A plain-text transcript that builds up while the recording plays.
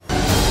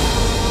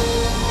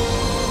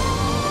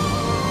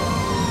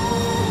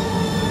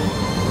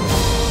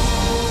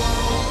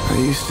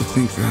used to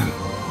think that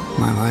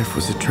my life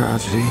was a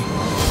tragedy.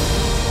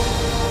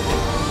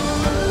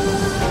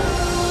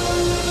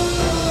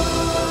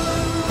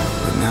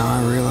 But now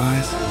I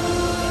realize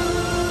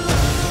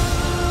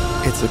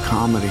it's a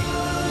comedy.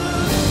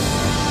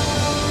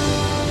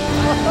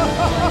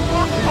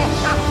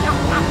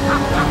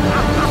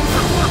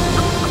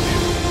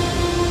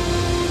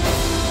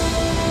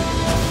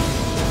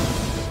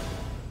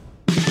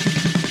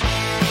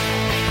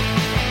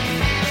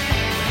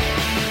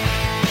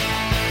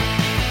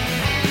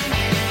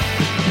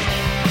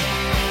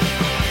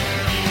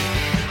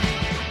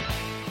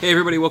 Hey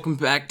everybody, welcome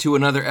back to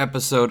another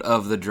episode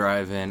of The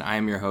Drive-In.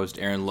 I'm your host,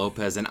 Aaron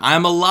Lopez, and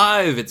I'm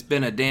alive! It's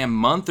been a damn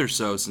month or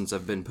so since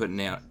I've been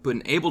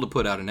able to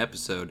put out an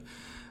episode.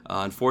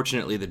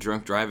 Unfortunately, the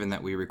Drunk Drive-In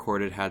that we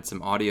recorded had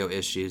some audio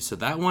issues, so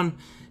that one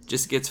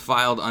just gets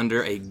filed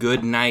under a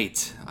good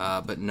night,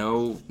 but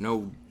no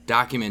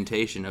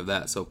documentation of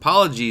that. So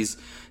apologies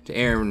to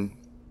Aaron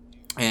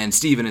and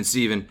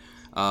Steven,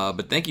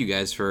 but thank you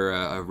guys for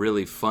a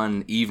really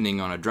fun evening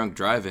on a Drunk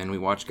Drive-In. We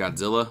watched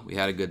Godzilla, we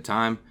had a good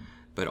time.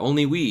 But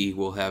only we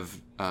will have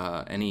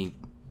any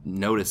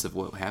notice of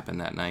what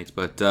happened that night.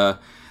 But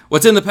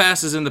what's in the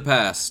past is in the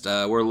past.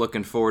 We're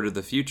looking forward to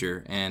the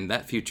future. And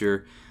that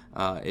future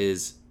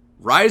is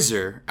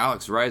Reiser.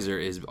 Alex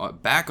Reiser is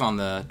back on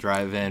the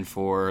drive-in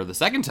for the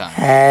second time.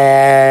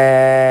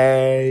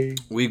 Hey!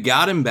 We've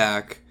got him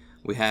back.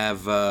 We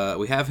have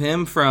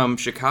him from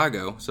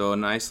Chicago. So a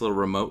nice little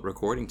remote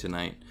recording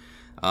tonight.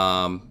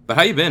 But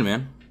how you been,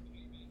 man?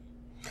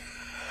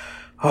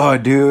 Oh,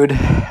 dude,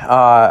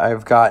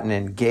 I've gotten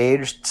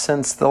engaged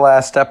since the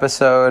last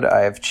episode.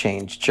 I've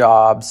changed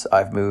jobs.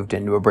 I've moved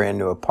into a brand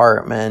new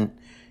apartment.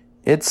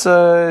 It's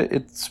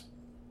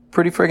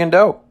pretty friggin'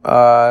 dope.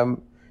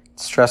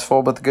 It's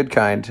stressful, but the good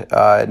kind.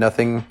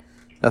 Nothing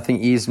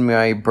eased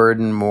my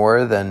burden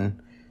more than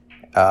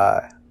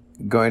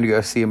going to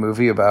go see a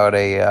movie about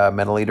a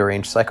mentally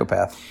deranged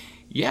psychopath.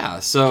 Yeah,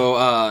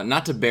 so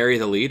not to bury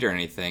the lead or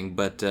anything,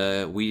 but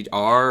we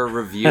are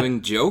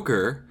reviewing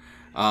Joker.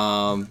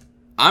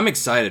 I'm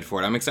excited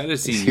for it. I'm excited to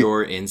see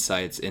your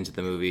insights into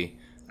the movie.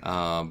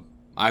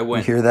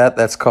 You hear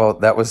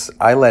that?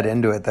 I led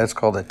into it. That's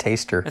called a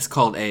taster. That's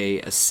called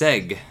a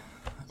seg,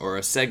 or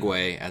a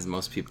segue, as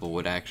most people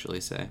would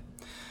actually say.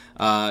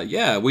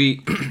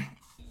 We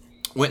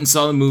went and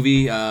saw the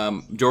movie.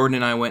 Jordan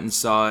and I went and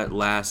saw it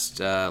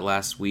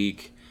last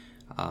week,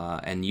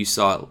 and you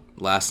saw it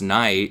last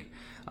night.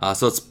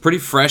 So it's pretty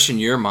fresh in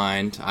your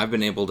mind. I've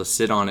been able to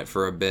sit on it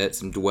for a bit,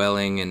 some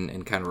dwelling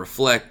and kind of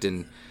reflect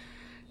and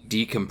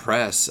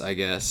decompress, I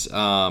guess.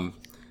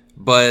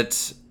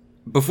 But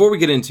before we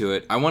get into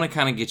it, I want to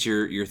kind of get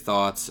your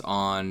thoughts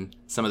on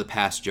some of the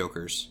past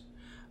Jokers.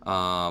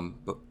 And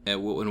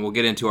we'll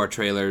get into our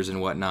trailers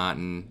and whatnot,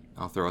 and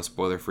I'll throw a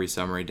spoiler-free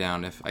summary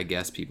down if I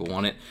guess people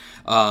want it.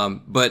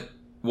 But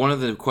one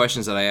of the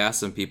questions that I asked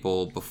some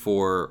people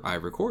before I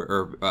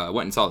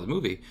went and saw the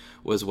movie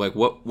was like,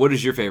 what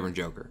is your favorite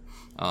Joker?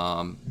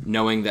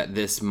 Knowing that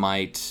this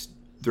might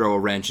throw a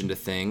wrench into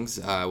things,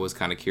 I was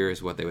kind of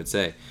curious what they would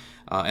say.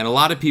 And a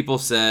lot of people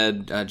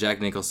said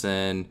Jack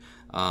Nicholson.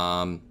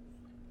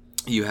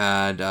 You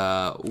had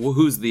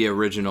who's the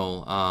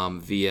original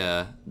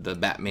via the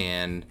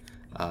Batman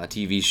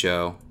TV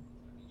show?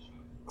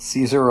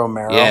 Cesar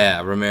Romero.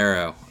 Yeah,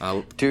 Romero.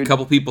 Dude, a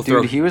couple people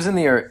Dude, he was in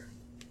the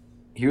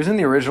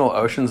original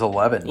Ocean's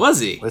 11. Was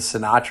he? With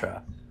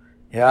Sinatra.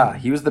 Yeah,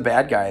 he was the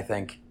bad guy, I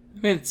think.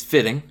 I mean, it's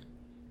fitting.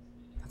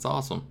 That's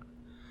awesome.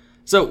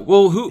 So,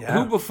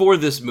 who before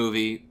this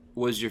movie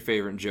was your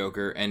favorite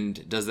Joker,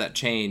 and does that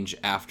change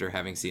after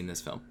having seen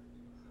this film?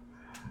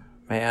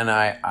 Man,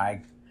 I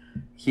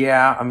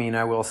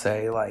will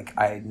say, like,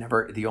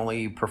 the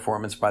only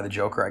performance by the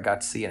Joker I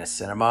got to see in a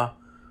cinema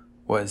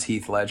was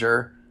Heath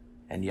Ledger,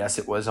 and yes,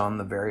 it was on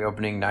the very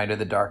opening night of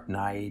The Dark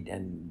Knight,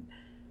 and,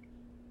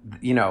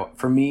 you know,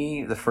 for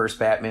me, the first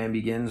Batman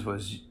Begins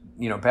was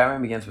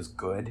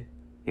good.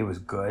 It was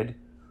good,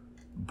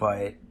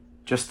 but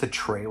just the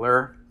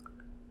trailer.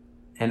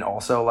 And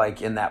also,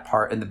 like, in that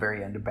part, in the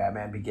very end of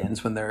Batman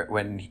Begins, when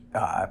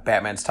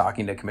Batman's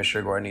talking to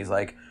Commissioner Gordon, he's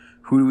like,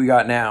 "Who do we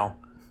got now?"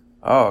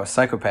 "Oh, a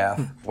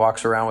psychopath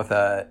walks around with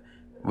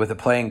a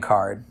playing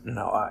card." You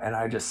know, and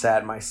I just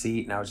sat in my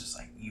seat and I was just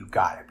like, "You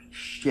gotta be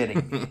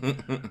shitting me!"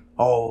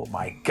 Oh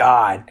my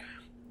god.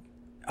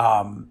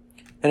 And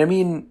I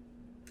mean,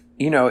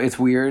 you know, it's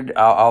weird.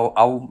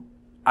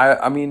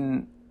 I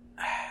mean,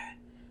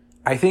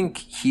 I think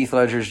Heath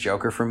Ledger's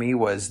Joker for me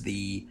was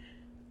the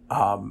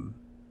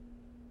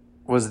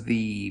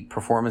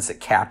performance that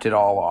capped it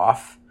all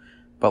off.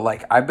 But,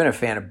 like, I've been a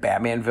fan of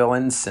Batman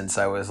villains since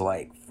I was,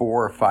 like,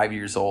 4 or 5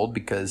 years old,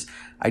 because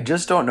I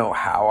just don't know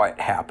how it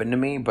happened to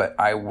me, but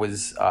I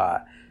was,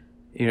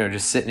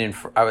 just sitting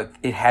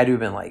it had to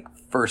have been, like,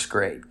 first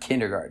grade,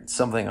 kindergarten,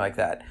 something like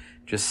that.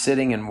 Just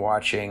sitting and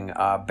watching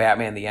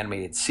Batman the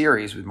Animated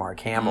Series with Mark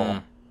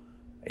Hamill,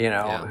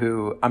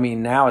 who, I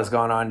mean, now has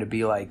gone on to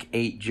be, like,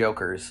 8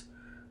 Jokers.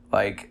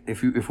 Like,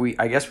 if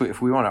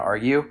we want to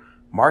argue,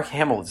 Mark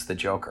Hamill is the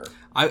Joker.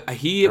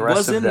 He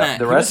was in that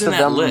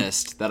them,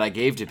 list that I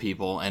gave to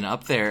people, and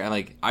up there,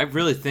 like I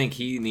really think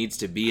he needs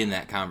to be in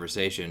that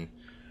conversation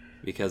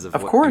because of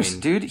course,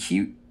 dude.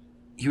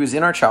 He was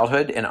in our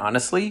childhood, and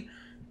honestly,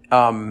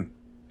 all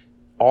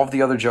of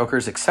the other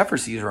Jokers except for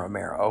Cesar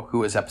Romero, who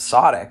was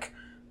episodic,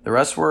 the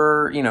rest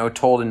were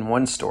told in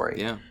one story.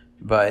 Yeah,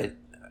 but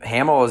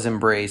Hamill has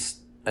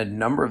embraced a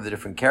number of the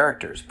different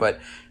characters, but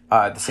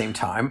at the same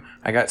time,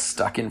 I got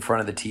stuck in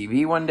front of the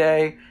TV one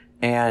day,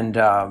 and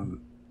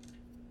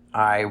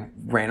I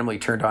randomly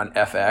turned on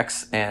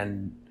FX,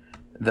 and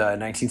the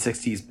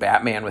 1960s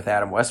Batman with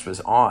Adam West was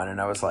on, and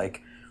I was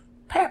like,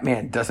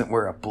 Batman doesn't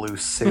wear a blue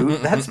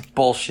suit. That's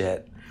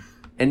bullshit.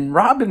 And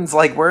Robin's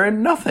like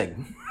wearing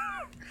nothing.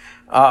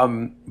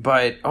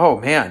 But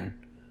oh man,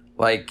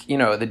 like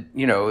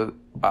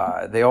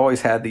they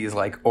always had these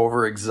like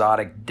over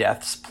exotic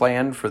deaths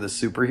planned for the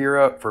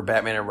superhero, for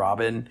Batman and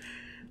Robin,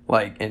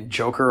 like, and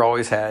Joker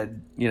always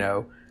had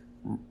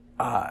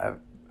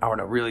I don't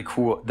know, really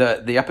cool.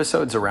 The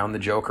episodes around the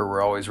Joker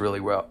were always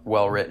really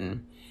well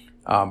written.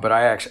 But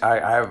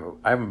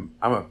I'm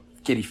a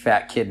kitty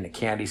fat kid in a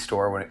candy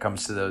store when it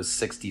comes to those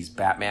 60s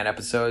Batman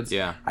episodes.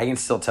 Yeah. I can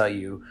still tell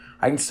you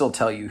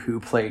who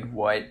played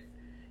what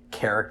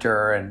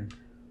character and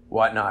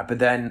whatnot. But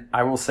then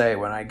I will say,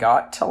 when I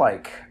got to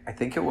I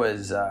think it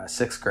was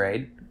 6th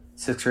grade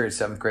or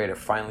 7th grade, I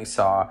finally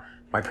saw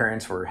my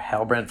parents were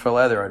hell-bent for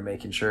leather on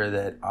making sure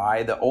that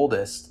I, the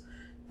oldest,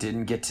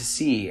 didn't get to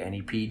see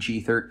any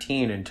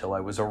PG-13 until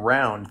I was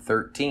around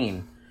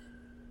 13.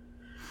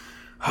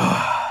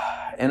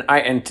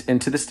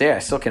 And to this day, I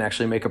still can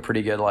actually make a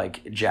pretty good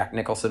Jack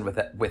Nicholson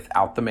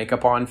without the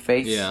makeup on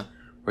face. Yeah,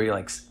 where you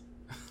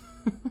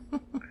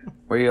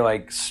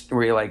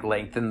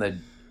lengthen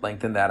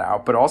that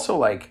out, but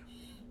also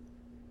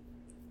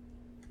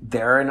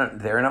there in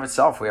of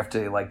itself, we have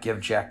to give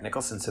Jack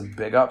Nicholson some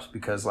big ups,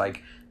 because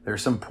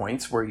there's some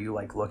points where you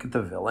look at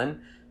the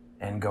villain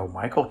and go,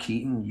 Michael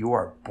Keaton, you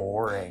are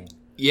boring.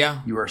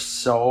 Yeah, you are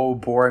so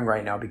boring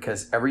right now,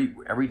 because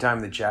every time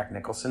that Jack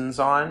Nicholson's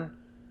on.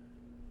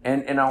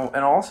 And I'll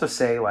also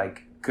say,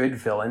 good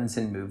villains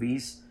in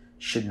movies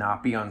should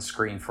not be on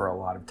screen for a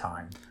lot of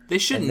time. They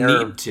shouldn't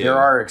need to. There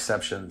are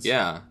exceptions.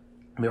 Yeah.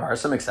 There are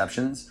some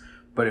exceptions,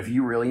 but if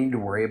you really need to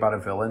worry about a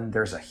villain,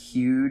 there's a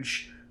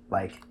huge,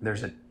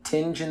 there's a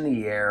tinge in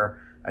the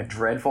air, a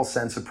dreadful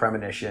sense of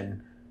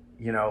premonition,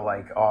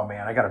 oh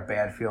man, I got a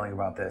bad feeling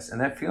about this.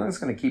 And that feeling's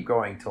going to keep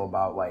going till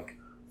about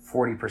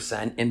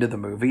 40% into the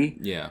movie.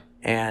 Yeah.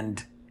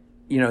 And,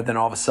 then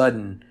all of a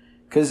sudden...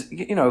 Because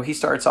he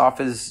starts off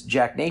as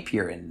Jack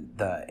Napier in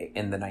the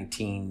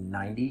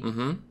 1990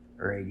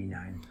 or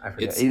 89, I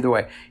forget. Either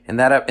way, in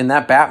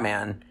that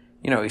Batman,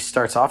 he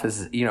starts off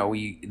as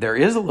there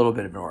is a little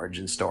bit of an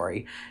origin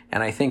story,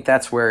 and I think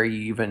that's where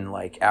you even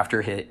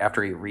after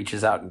he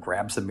reaches out and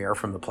grabs the mirror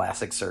from the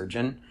plastic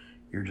surgeon,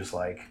 you're just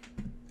like,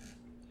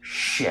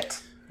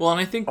 shit. Well, and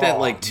I think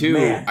that too.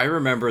 Man. I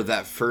remember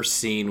that first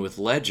scene with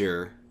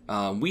Ledger.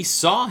 We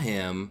saw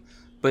him.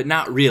 But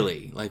not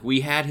really. We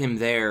had him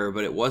there,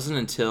 but it wasn't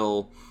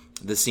until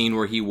the scene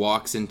where he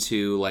walks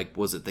into,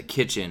 was it the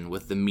kitchen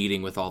with the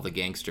meeting with all the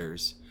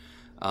gangsters,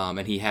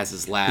 and he has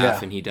his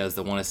laugh, and he does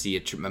the want to see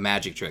a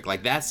magic trick.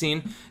 That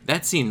scene,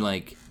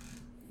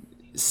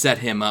 set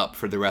him up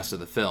for the rest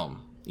of the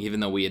film. Even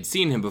though we had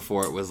seen him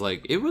before, it was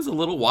a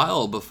little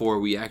while before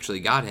we actually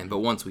got him. But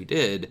once we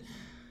did,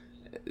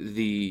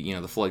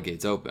 the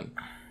floodgates open.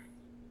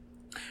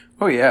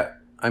 Oh, yeah.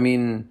 I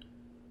mean,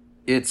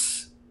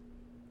 it's...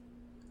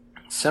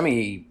 I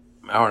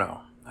don't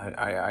know.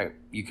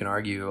 You can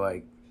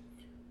argue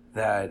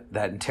that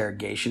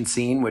interrogation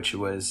scene, which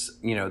was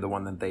the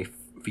one that they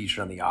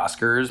featured on the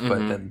Oscars,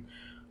 but then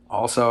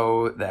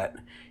also that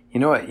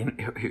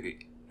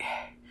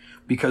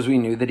because we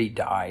knew that he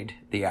died,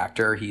 the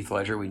actor Heath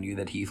Ledger, we knew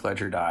that Heath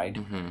Ledger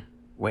died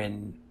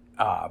when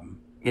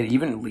it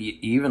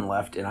even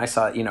left, and I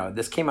saw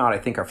this came out I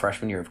think our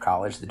freshman year of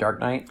college, The Dark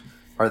Knight,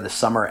 or the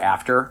summer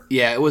after.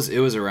 Yeah, it was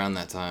around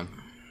that time.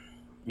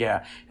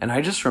 Yeah, and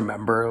I just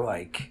remember,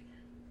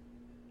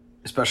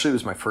 especially it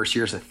was my first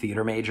year as a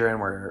theater major, and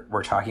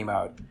we're talking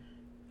about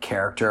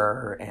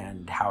character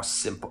and how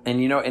simple,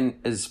 and and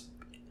as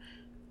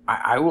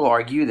I will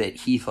argue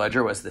that Heath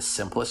Ledger was the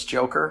simplest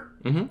Joker.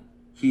 Mm-hmm.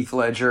 Heath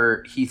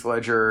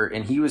Ledger,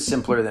 and he was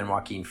simpler than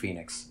Joaquin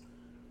Phoenix.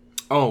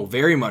 Oh,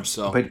 very much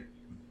so.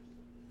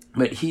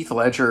 But Heath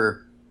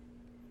Ledger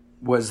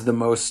was the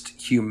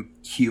most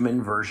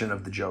human version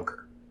of the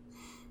Joker.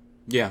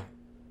 Yeah.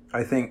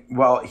 I think,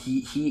 no.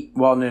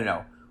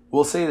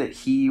 We'll say that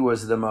he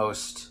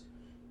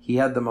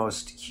had the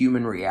most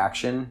human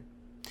reaction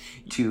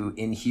to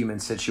inhuman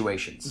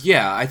situations.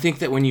 Yeah, I think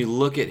that when you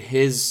look at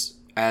his,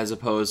 as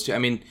opposed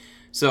to,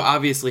 so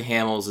obviously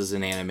Hamill's is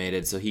an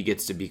animated, so he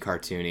gets to be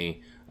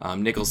cartoony.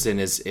 Nicholson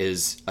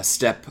is a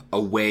step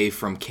away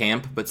from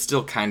camp, but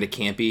still kind of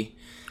campy.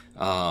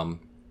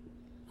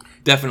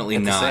 Definitely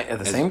not. At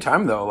the same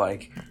time, though,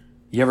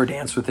 You Ever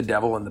Dance with the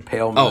Devil in the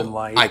Pale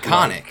Moonlight?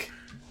 Iconic.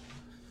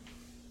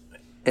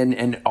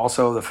 and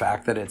also the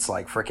fact that it's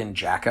like freaking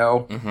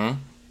Jacko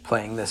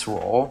playing this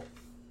role,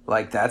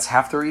 like that's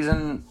half the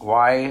reason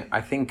why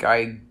I think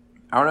I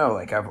don't know,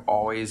 like I've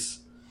always,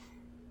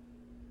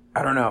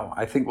 I don't know,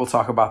 I think we'll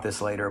talk about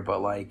this later,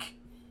 but like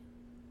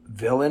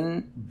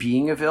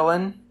being a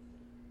villain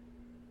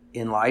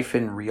in life,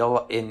 in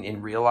real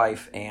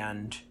life,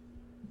 and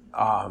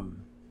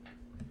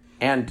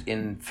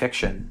in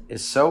fiction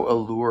is so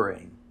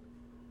alluring.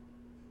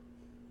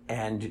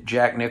 And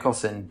Jack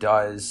Nicholson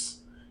does,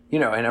 you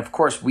know, and of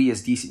course we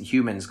as decent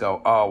humans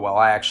go, oh, well,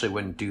 I actually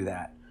wouldn't do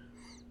that.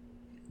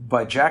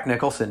 But Jack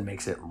Nicholson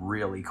makes it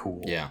really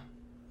cool. Yeah.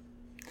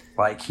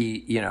 Like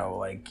he, you know,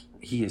 like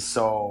he is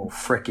so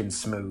freaking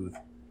smooth.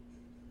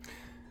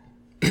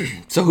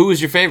 So who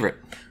was your favorite?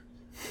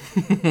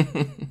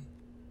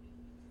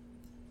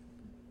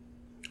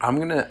 I'm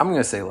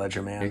gonna say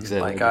Ledger Man.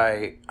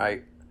 Exactly.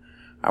 Like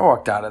I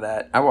walked out of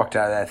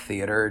that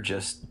theater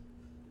just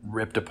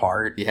ripped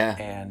apart. Yeah.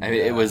 And I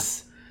mean, it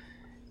was,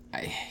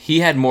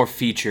 he had more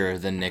feature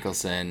than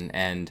Nicholson,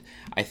 and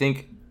I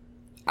think,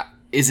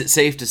 is it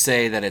safe to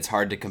say that it's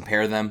hard to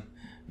compare them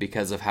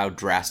because of how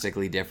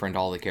drastically different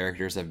all the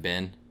characters have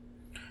been?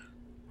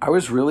 I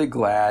was really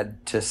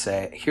glad to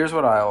say, here's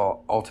what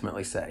I'll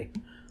ultimately say.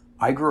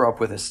 I grew up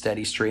with a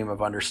steady stream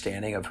of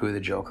understanding of who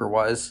the Joker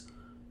was,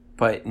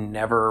 but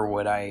never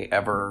would I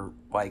ever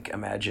like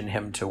imagine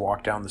him to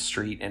walk down the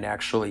street and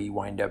actually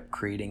wind up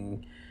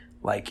creating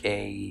like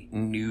a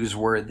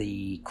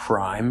newsworthy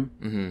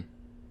crime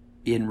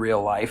in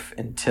real life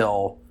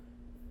until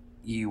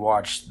you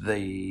watched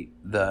the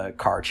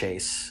car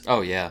chase.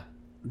 Oh yeah.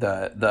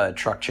 The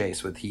truck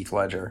chase with Heath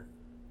Ledger.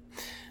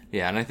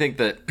 Yeah, and I think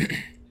that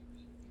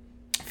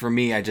for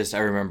me, I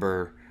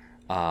remember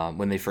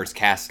when they first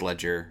cast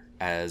Ledger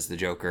as the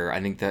Joker, I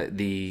think that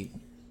the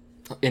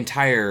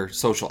entire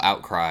social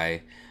outcry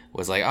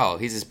was like, oh,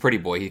 he's this pretty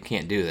boy, he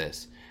can't do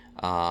this.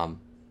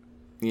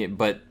 Yeah,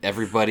 but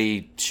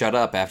everybody shut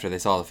up after they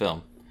saw the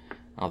film.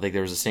 I don't think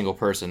there was a single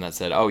person that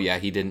said, oh yeah,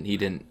 he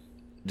didn't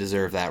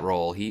deserve that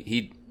role.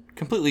 He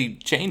completely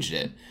changed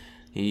it.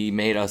 He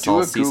made us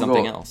all see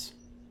something else.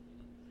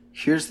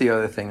 Here's the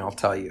other thing I'll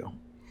tell you.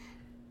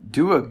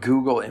 Do a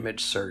Google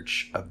image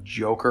search of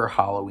Joker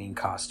Halloween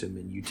costume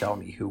and you tell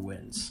me who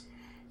wins.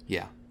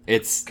 Yeah.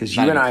 It's because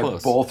you and I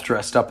both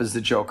dressed up as the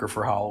Joker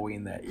for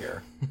Halloween that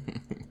year.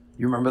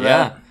 You remember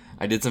that? Yeah.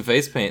 I did some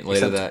face paint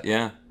later that,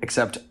 yeah.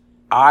 Except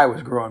I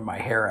was growing my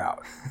hair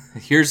out.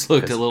 Yours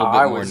looked a little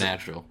bit more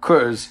natural.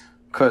 Because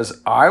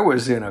I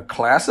was in a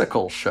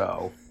classical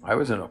show. I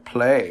was in a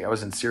play. I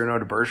was in Cyrano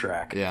de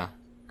Bergerac. Yeah.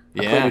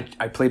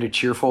 I played a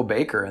cheerful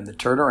baker, and the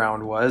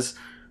turnaround was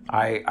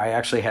I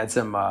actually had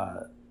some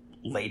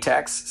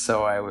latex,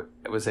 so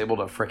I was able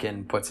to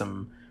frickin' put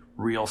some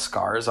real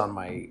scars on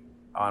my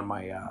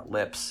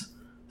lips.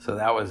 So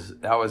that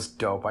was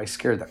dope. I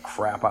scared the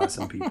crap out of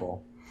some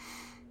people.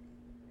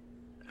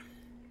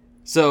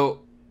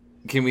 So,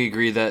 can we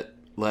agree that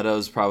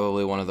Leto's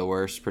probably one of the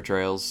worst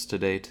portrayals to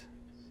date?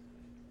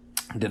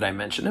 Did I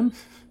mention him?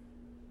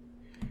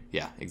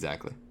 Yeah,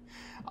 exactly.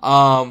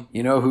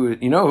 You know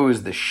who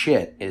is the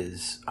shit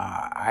is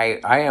I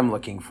am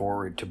looking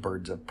forward to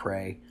Birds of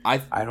Prey. I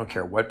don't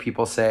care what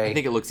people say. I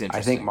think it looks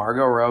interesting. I think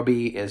Margot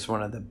Robbie is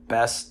one of the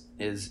best,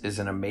 is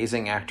an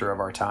amazing actor of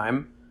our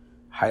time,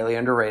 highly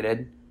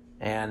underrated,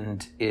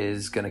 and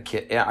is going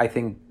to I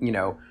think, you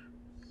know,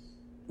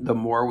 the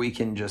more we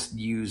can just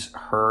use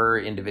her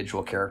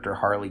individual character,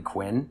 Harley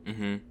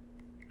Quinn,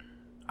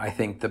 I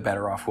think the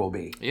better off we'll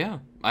be. Yeah,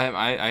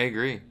 I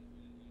agree.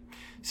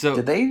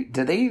 So did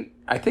they?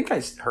 I think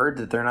I heard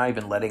that they're not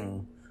even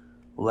letting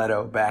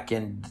Leto back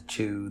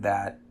into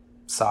that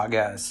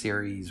saga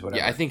series. Whatever.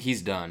 Yeah, I think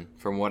he's done.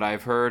 From what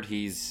I've heard,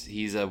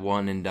 he's a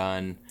one and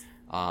done.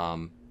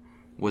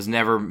 Was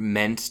never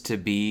meant to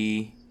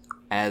be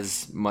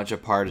as much a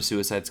part of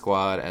Suicide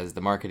Squad as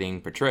the marketing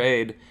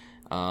portrayed.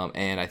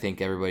 And I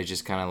think everybody's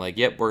just kind of like,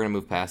 yep, we're going to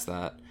move past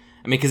that.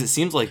 I mean, because it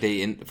seems like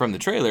from the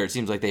trailer, it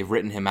seems like they've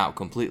written him out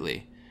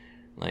completely.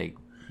 Like,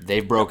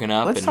 they've broken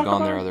up and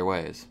gone their other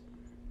ways.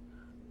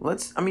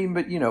 But,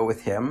 you know,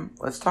 with him,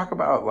 let's talk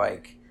about,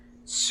 like,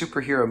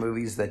 superhero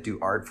movies that do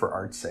art for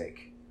art's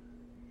sake,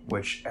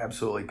 which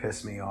absolutely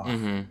piss me off.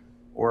 Mm-hmm.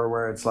 Or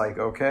where it's like,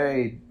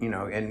 okay, you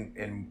know,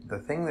 and the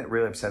thing that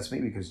really upsets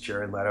me, because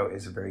Jared Leto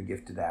is a very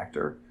gifted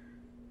actor,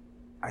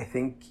 I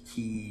think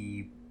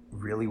he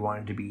really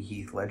wanted to be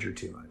Heath Ledger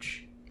too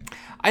much.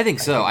 I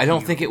think so. I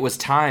don't think it was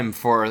time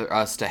for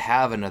us to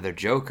have another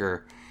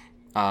Joker.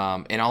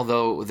 And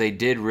although they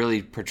did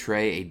really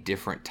portray a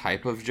different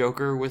type of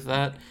Joker with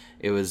that,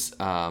 it was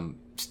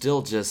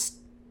still just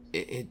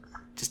it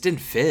just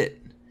didn't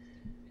fit.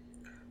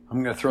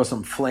 I'm gonna throw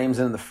some flames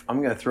in the.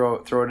 I'm gonna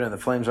throw it in the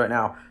flames right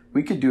now.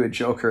 We could do a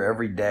Joker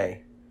every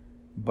day,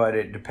 but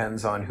it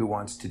depends on who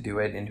wants to do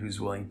it and who's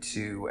willing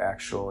to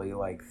actually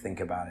like think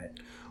about it.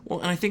 Well,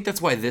 and I think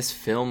that's why this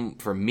film,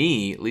 for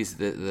me, at least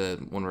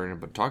the one we're going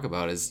to talk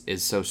about,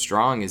 is so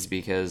strong, is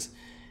because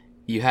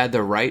you had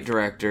the right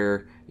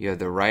director, you had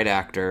the right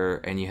actor,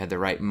 and you had the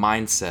right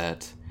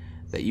mindset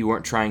that you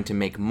weren't trying to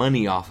make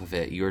money off of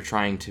it. You were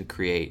trying to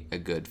create a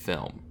good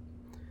film.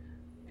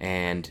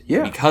 And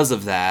because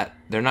of that,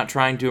 they're not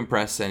trying to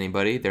impress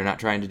anybody. They're not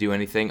trying to do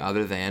anything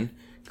other than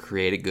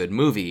create a good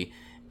movie.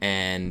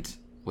 And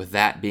with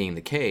that being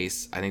the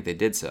case, I think they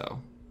did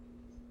so.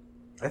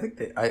 I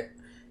think I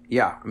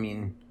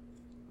mean,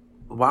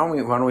 why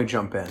don't we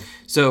jump in?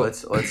 So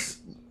let's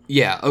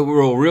yeah.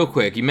 Real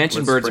quick, you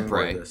mentioned Birds of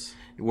Prey. This.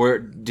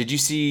 Did you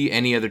see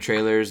any other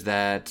trailers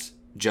that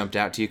jumped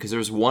out to you? Because there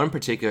was one in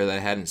particular that I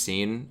hadn't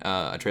seen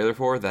a trailer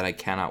for that I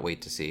cannot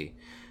wait to see,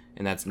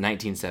 and that's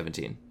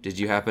 1917. Did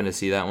you happen to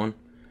see that one?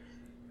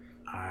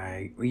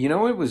 You know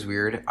what was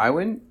weird? I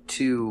went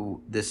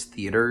to this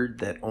theater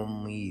that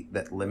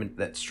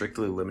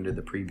strictly limited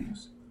the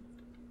previews.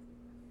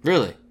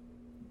 Really?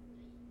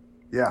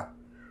 Yeah.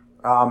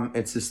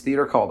 It's this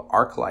theater called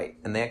ArcLight,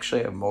 and they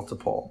actually have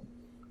multiple,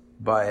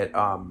 but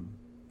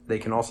they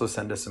can also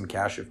send us some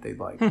cash if they'd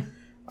like.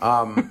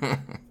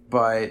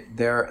 But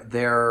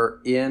they're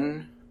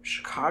in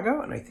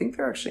Chicago, and I think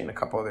they're actually in a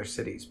couple other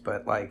cities.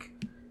 But like,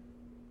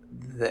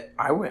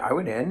 I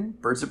went in.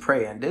 Birds of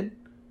Prey ended.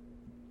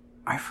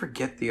 I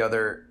forget the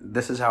other.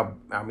 This is how.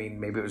 I mean,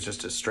 maybe it was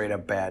just a straight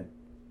up bad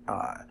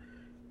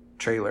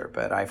trailer,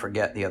 but I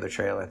forget the other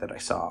trailer that I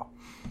saw.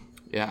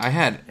 Yeah, I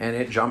had, and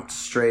it jumped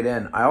straight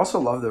in. I also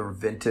love the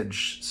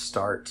vintage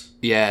start.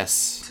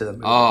 Yes. To the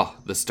movie. Oh,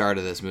 the start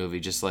of this movie,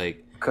 just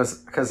like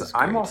because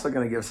I'm also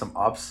going to give some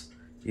ups.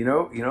 You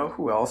know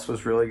who else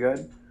was really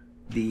good?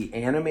 The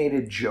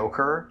animated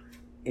Joker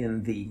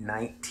in the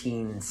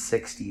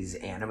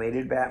 1960s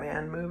animated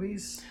Batman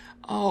movies.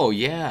 Oh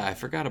yeah, I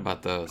forgot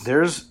about those.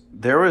 There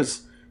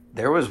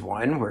was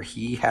one where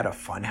he had a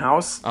fun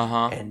house,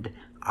 and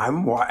I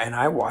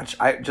watched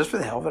just for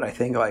the hell of it. I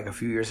think like a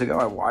few years ago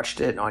I watched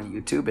it on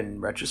YouTube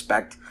in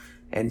retrospect,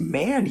 and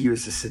man, he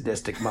was a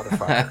sadistic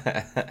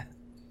motherfucker.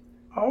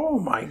 Oh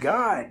my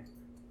god.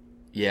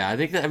 Yeah, I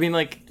think that. I mean,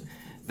 like,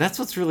 that's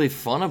what's really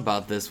fun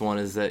about this one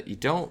is that you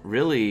don't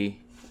really.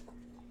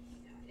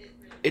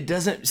 It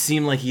doesn't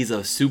seem like he's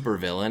a super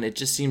villain. It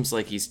just seems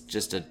like he's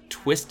just a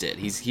twisted.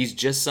 He's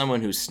just someone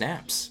who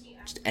snaps.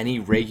 Just any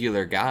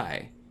regular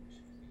guy.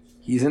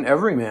 He's an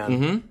everyman.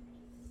 Mm-hmm.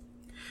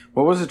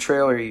 What was the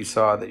trailer you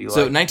saw that you liked?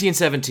 So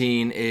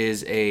 1917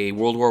 is a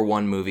World War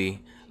I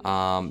movie.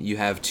 You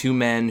have two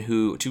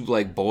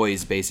like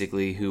boys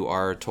basically, who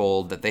are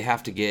told that they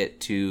have to get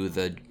to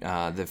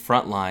the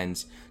front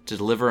lines to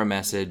deliver a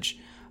message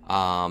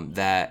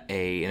that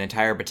an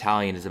entire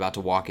battalion is about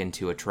to walk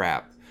into a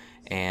trap.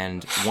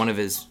 And one of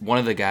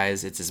the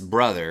guys, it's his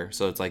brother,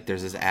 so it's like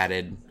there's this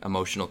added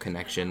emotional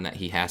connection that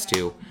he has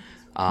to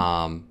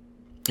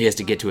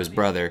get to his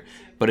brother.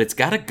 But it's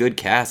got a good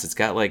cast. It's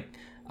got like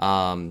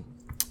I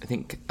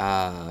think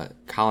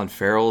Colin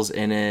Farrell's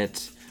in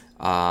it,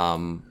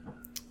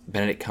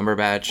 Benedict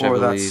Cumberbatch. I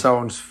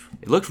believe.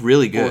 It looked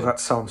really good. Oh,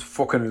 that sounds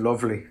fucking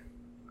lovely.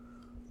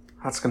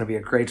 That's going to be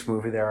a great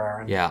movie there,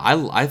 Aaron. Yeah,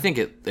 I think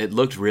it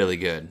looked really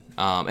good.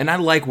 And I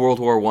like World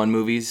War I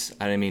movies.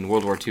 I mean,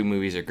 World War II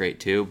movies are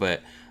great too,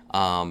 but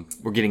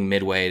we're getting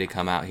Midway to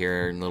come out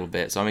here in a little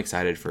bit, so I'm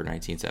excited for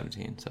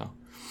 1917. So,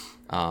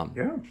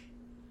 yeah.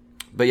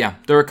 But yeah,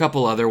 there were a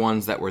couple other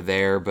ones that were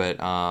there,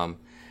 but I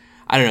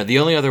don't know. The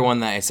only other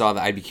one that I saw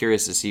that I'd be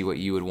curious to see what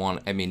you would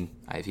want, I mean,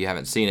 if you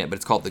haven't seen it, but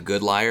it's called The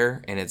Good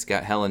Liar, and it's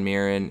got Helen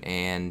Mirren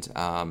and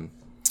Ian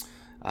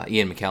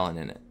McKellen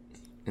in it.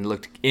 It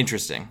looked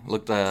interesting. It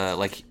looked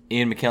like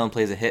Ian McKellen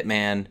plays a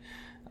hitman,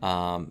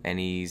 and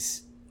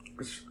he's...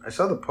 I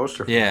saw the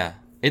poster for yeah,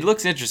 it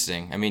looks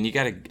interesting. I mean,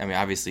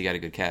 obviously you got a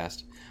good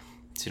cast,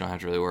 so you don't have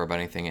to really worry about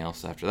anything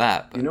else after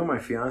that. But. My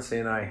fiance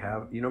and I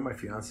have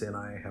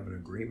an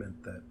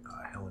agreement that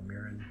Helen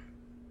Mirren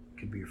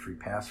could be a free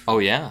pass for. Oh,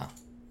 yeah?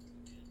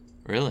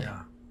 Really?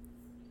 Yeah.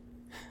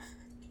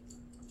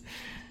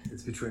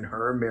 It's between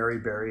her, Mary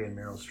Berry, and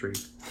Meryl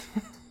Streep.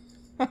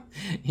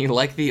 You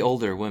like the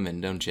older women,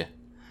 don't you?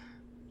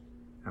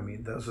 I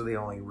mean, those are the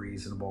only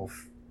reasonable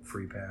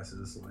free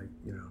passes, like,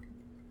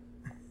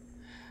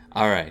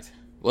 All right,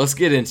 let's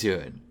get into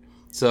it.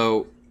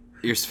 So,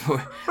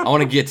 I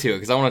want to get to it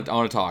because I want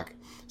to talk.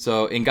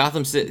 So, in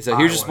Gotham City, so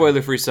here's your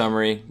spoiler-free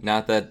summary.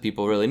 Not that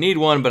people really need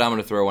one, but I'm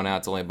going to throw one out.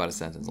 It's only about a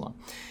sentence long.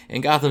 In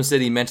Gotham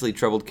City, mentally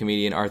troubled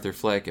comedian Arthur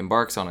Fleck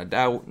embarks on a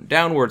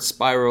downward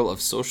spiral of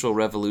social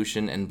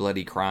revolution and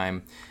bloody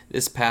crime.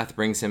 This path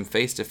brings him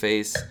face to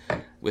face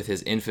with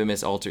his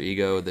infamous alter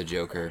ego, the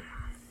Joker.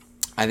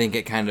 I think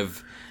it kind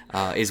of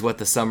is what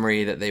the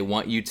summary that they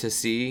want you to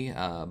see,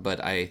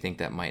 but I think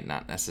that might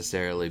not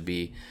necessarily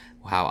be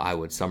how I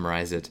would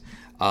summarize it.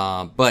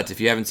 But if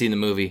you haven't seen the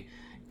movie,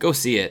 go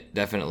see it,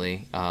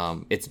 definitely.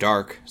 It's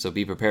dark, so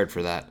be prepared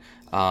for that.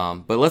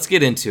 But let's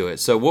get into it.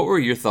 So what were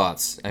your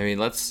thoughts? I mean,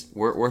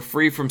 we're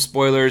free from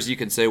spoilers. You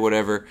can say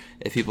whatever.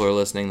 If people are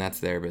listening, that's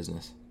their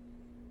business.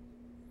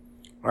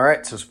 All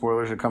right, so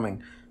spoilers are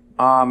coming.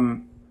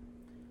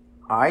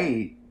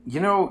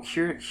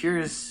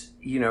 Here's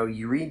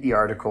you read the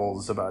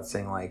articles about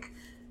saying like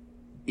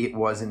it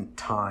wasn't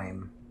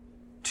time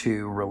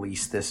to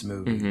release this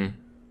movie.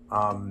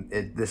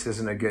 Mm-hmm. This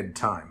isn't a good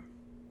time.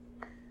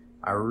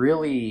 I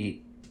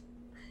really,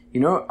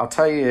 I'll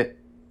tell you,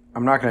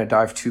 I'm not going to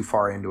dive too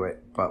far into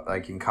it, but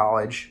like in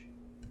college,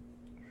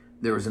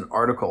 there was an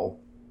article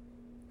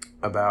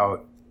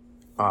about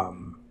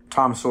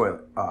Tom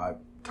Sawyer,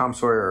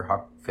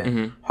 Huck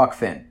Finn. Huck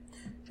Finn.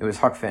 It was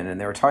Huck Finn, and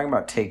they were talking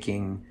about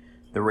taking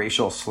the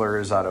racial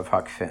slurs out of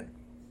Huck Finn.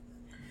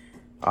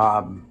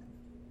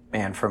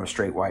 And from a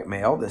straight white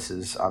male, this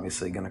is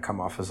obviously going to come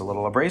off as a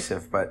little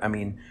abrasive, but I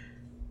mean,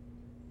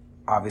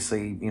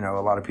 obviously,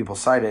 a lot of people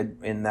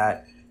cited in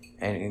that,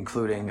 and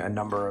including a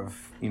number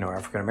of,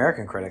 African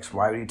American critics.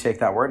 Why would you take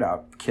that word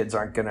out? Kids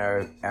aren't going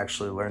to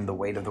actually learn the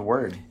weight of the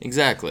word.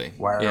 Exactly.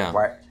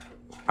 Why?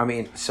 I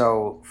mean,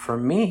 so for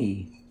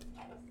me,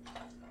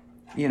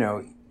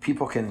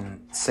 people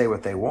can say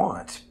what they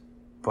want,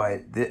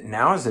 but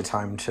now is the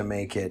time to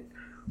make it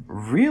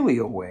really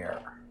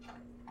aware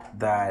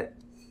that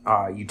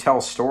you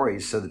tell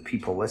stories so that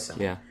people listen.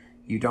 Yeah.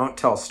 You don't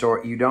tell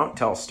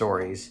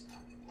stories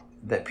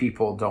that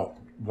people don't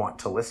want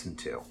to listen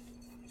to.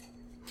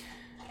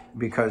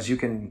 Because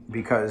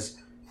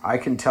I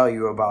can tell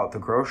you about the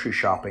grocery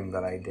shopping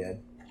that I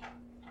did,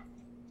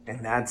 and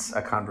that's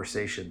a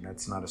conversation.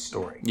 That's not a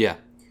story. Yeah.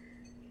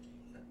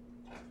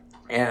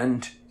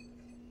 And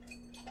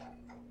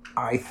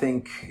I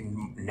think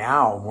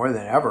now more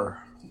than ever,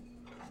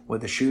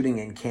 with the shooting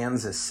in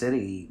Kansas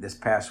City this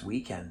past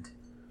weekend,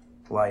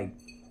 like,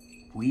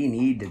 we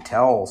need to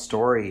tell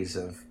stories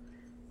of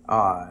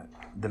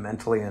the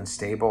mentally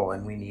unstable,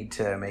 and we need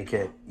to make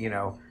it,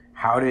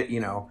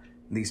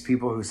 these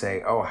people who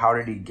say, oh, how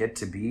did he get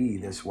to be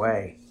this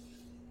way?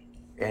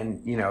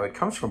 And, it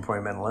comes from a point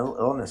of mental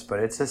illness, but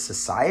it's a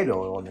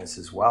societal illness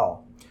as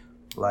well.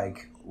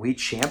 Like, we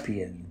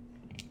champion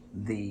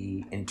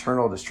the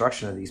internal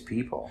destruction of these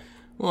people.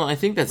 Well, I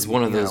think that's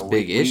one of those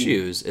big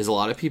issues, is a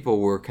lot of people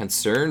were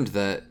concerned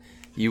that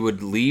you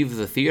would leave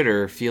the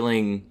theater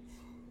feeling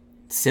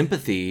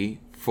sympathy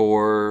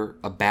for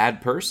a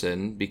bad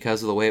person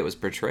because of the way it was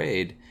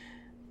portrayed.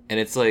 And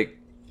it's like,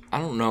 I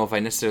don't know if I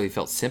necessarily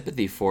felt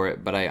sympathy for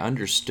it, but I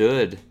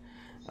understood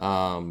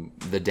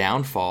the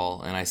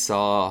downfall, and I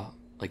saw,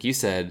 like you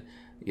said,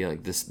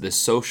 like this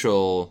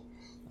social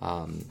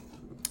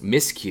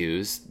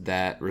miscues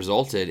that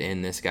resulted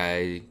in this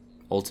guy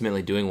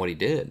ultimately doing what he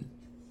did.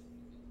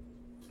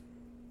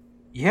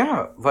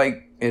 Yeah,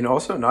 and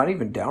also not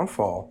even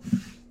downfall.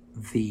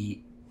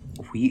 We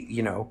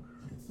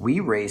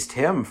raised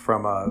him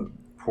from a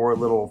poor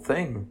little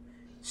thing,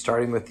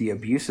 starting with the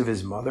abuse of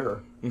his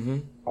mother,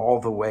 all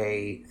the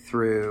way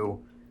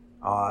through,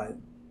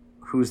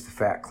 who's the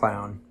fat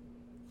clown?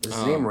 Is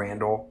his name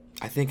Randall?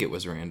 I think it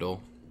was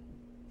Randall.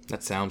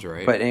 That sounds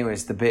right. But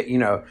anyways, the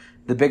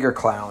bigger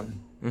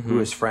clown, who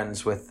is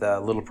friends with the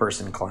little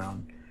person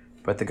clown,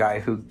 but the guy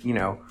who,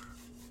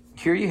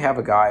 here you have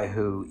a guy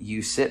who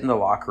you sit in the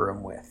locker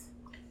room with,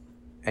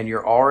 and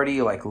you're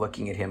already like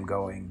looking at him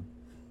going,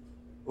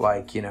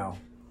 like,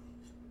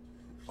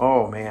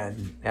 oh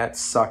man, that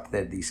sucked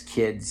that these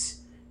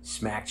kids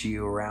smacked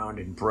you around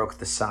and broke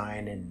the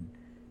sign and,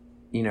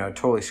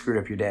 totally screwed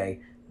up your day.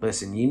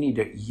 Listen, you need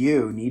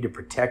to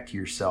protect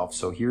yourself,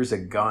 so here's a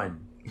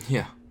gun.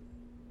 Yeah.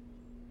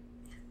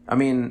 I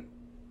mean,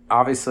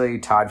 obviously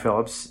Todd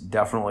Phillips,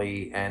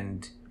 definitely,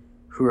 and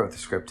who wrote the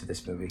script to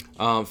this movie?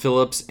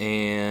 Phillips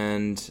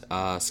and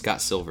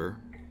Scott Silver.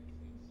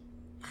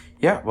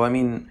 Yeah, well, I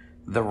mean,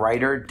 the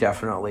writer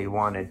definitely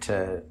wanted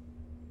to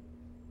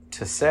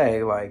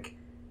say, like,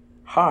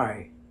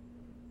 hi,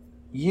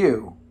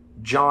 you,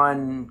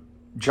 John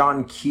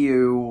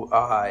Q,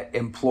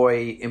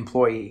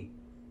 employee.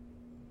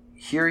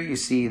 Here you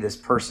see this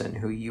person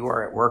who you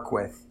are at work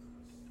with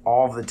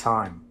all the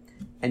time.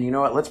 And you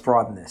know what? Let's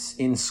broaden this.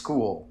 In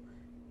school,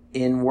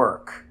 in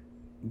work,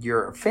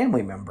 you're a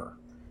family member.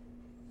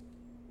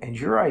 And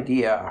your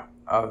idea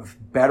of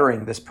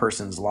bettering this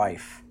person's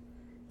life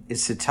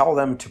is to tell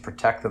them to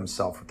protect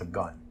themselves with a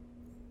gun.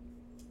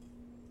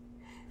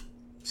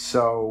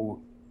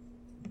 So,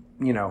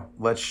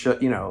 let's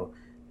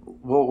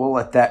we'll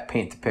let that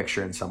paint the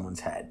picture in someone's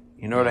head.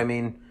 You know what I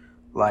mean?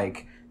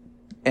 Like,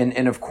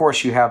 and of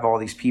course you have all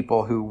these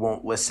people who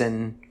won't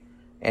listen,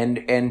 and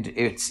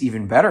it's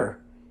even better.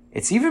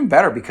 It's even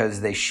better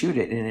because they shoot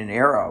it in an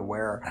era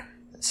where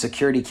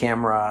security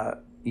camera,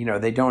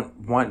 they don't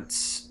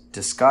once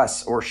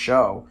discuss or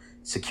show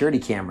security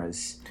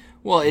cameras.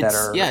 Well,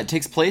 it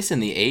takes place in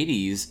the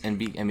 80s,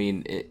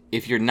 and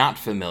if you're not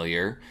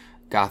familiar,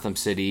 Gotham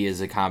City is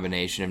a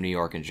combination of New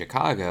York and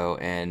Chicago,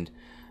 and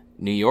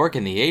New York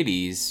in the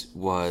 80s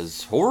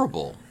was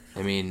horrible.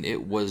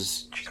 It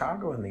was...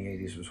 Chicago in the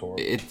 80s was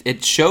horrible.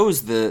 It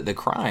shows the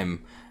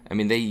crime.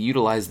 They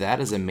utilized that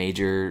as a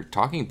major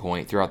talking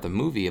point throughout the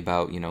movie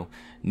about,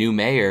 new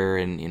mayor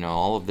and,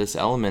 all of this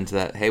element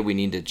that, hey, we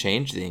need to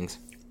change things.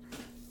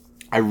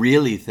 I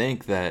really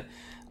think that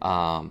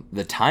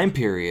the time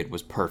period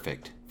was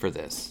perfect for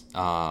this.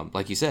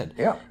 Like you said,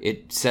 yeah,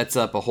 it sets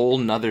up a whole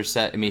nother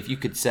set. If you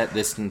could set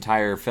this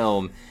entire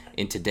film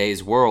in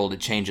today's world, it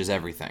changes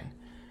everything.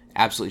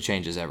 Absolutely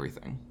changes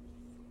everything.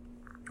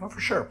 Oh, for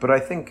sure. But I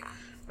think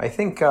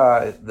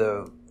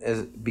the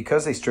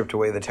because they stripped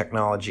away the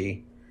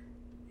technology,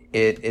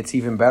 it's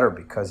even better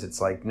because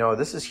it's like, no,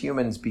 this is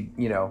humans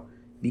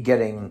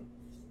begetting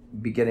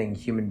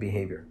human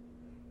behavior.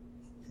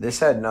 This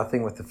had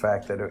nothing with the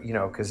fact that,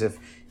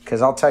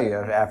 because I'll tell you,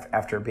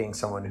 after being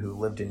someone who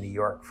lived in New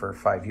York for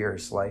 5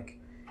 years, like,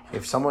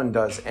 if someone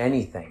does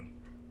anything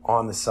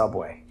on the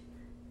subway,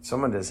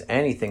 as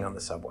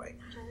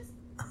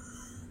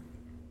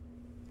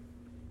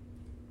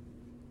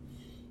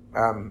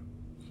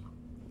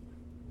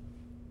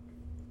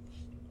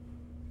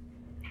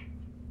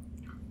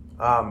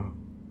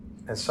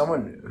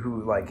someone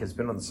who like has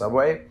been on the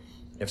subway,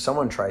 if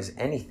someone tries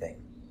anything,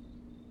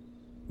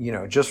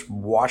 just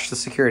watch the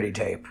security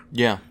tape.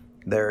 Yeah.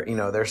 They're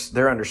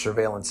under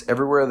surveillance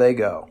everywhere they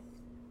go.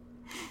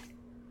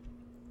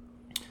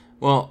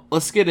 Well,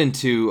 let's get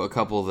into a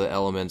couple of the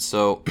elements.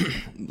 So,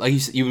 like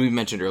you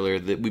mentioned earlier,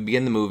 that we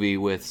begin the movie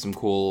with some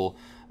cool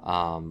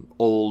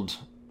old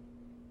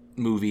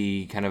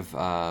movie kind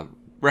of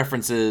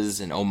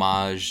references and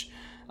homage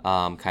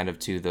kind of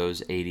to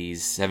those 80s,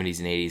 70s,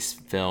 and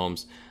 80s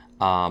films.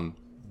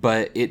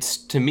 But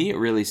to me, it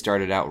really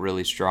started out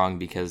really strong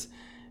because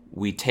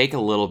we take a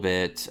little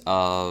bit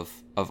of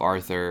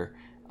Arthur,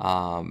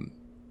 and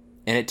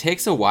it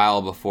takes a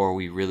while before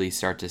we really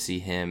start to see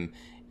him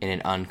in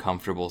an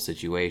uncomfortable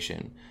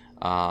situation.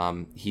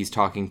 He's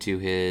talking to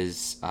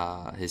his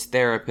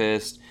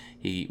therapist.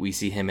 We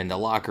see him in the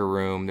locker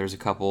room. There's a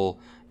couple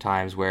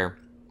times where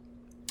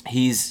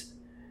we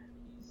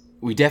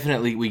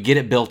get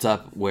it built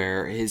up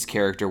where his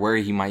character, where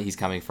he's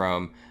coming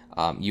from.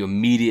 You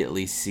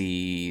immediately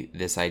see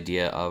this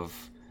idea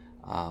of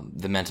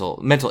the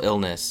mental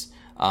illness,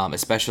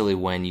 especially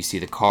when you see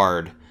the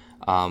card.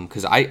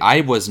 Because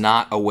I was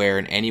not aware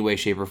in any way,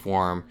 shape, or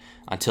form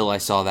until I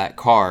saw that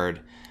card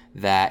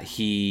that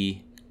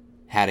he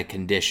had a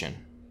condition.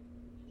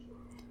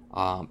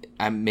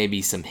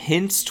 Maybe some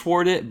hints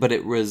toward it, but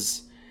it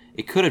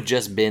could have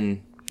just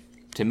been,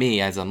 to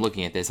me, as I'm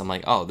looking at this, I'm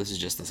like, oh, this is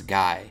just this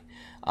guy.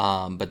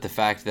 But the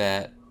fact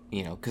that,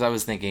 because I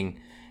was thinking,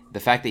 the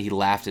fact that he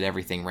laughed at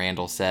everything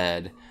Randall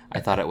said, I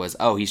thought it was,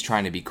 oh, he's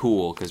trying to be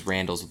cool because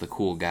Randall's the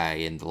cool guy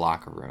in the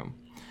locker room.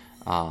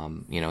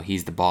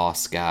 He's the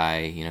boss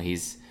guy.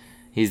 He's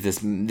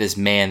this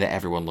man that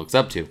everyone looks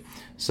up to.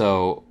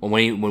 So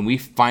when we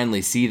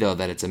finally see, though,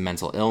 that it's a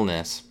mental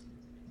illness,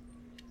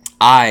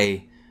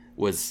 I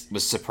was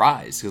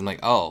surprised because I'm like,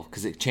 oh,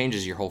 because it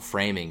changes your whole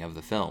framing of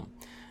the film.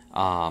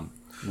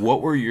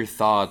 What were your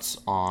thoughts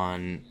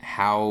on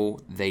how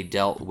they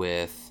dealt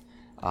with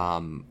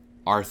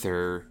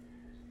Arthur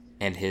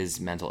and his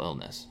mental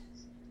illness?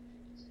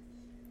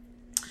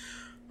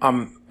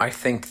 I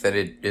think that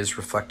it is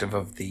reflective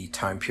of the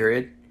time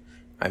period.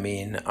 I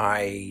mean,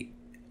 my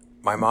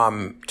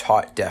mom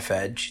taught deaf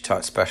ed. She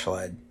taught special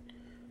ed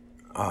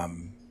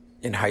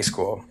in high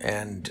school,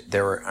 and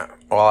there were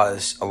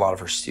a lot of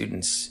her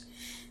students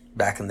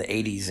back in the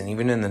 80s and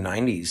even in the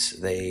 90s.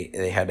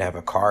 They had to have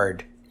a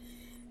card.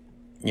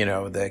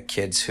 The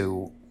kids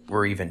who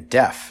were even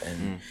deaf,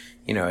 and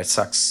it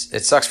sucks.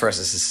 It sucks for us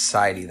as a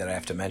society that I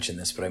have to mention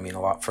this, but I mean,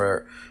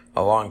 for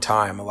a long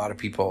time, a lot of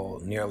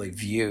people nearly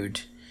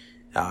viewed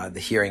the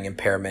hearing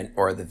impairment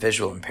or the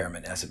visual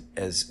impairment as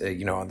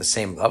on the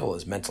same level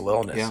as mental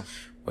illness,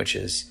 which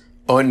is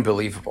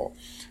unbelievable.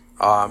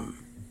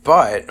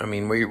 But I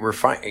mean, we're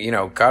fine.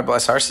 God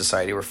bless our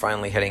society. We're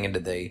finally heading into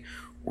the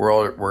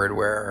word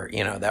where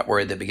that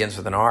word that begins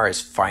with an R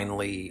is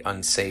finally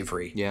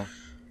unsavory. Yeah.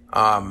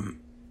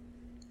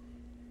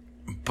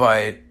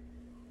 But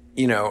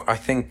I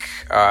think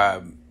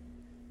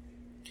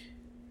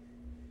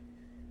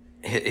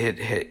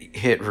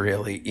hit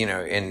really,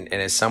 and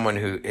as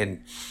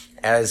someone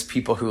as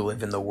people who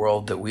live in the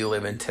world that we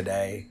live in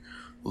today,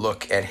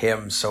 look at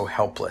him so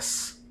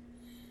helpless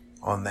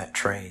on that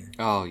train.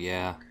 Oh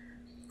yeah.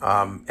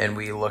 And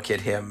we look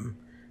at him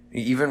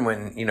even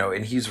when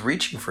and he's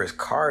reaching for his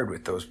card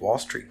with those Wall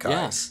Street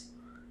guys.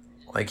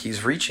 Yeah. Like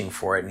he's reaching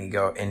for it,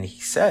 and he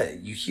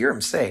said, you hear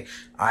him say,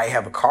 "I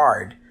have a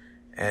card."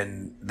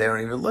 And they don't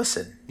even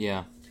listen.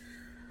 Yeah.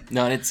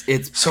 No, and it's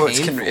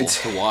painful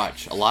to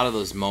watch. A lot of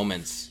those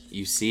moments,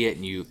 you see it,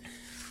 and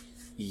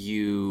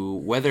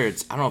you whether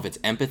it's, I don't know if it's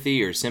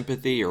empathy or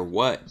sympathy or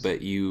what,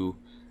 but you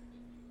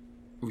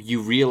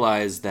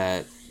realize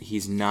that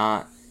he's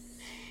not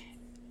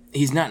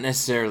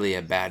necessarily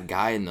a bad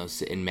guy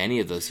in many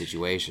of those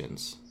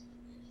situations.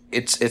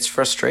 It's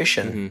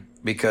frustration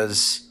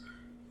because,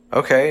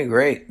 okay,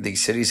 great, the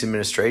city's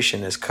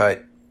administration has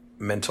cut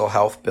mental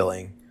health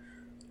billing.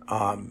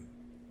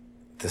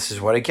 This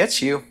is what it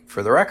gets you,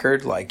 for the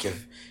record. Like,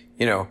 if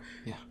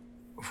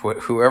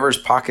whoever's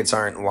pockets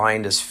aren't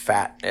lined as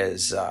fat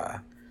as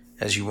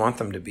you want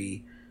them to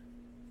be,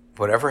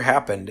 whatever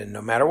happened, and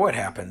no matter what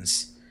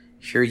happens,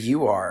 here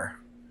you are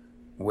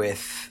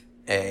with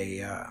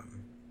a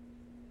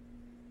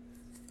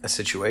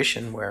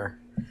situation where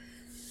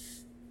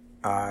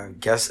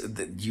guess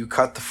you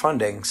cut the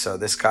funding, so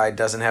this guy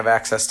doesn't have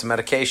access to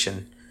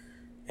medication.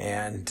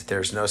 And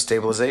there's no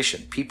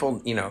stabilization.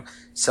 People,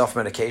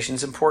 self-medication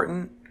is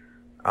important.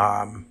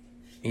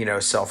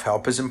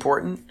 self-help is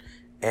important.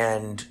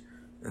 And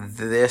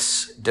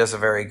this does a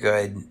very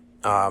good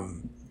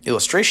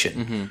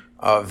illustration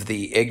of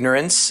the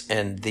ignorance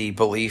and the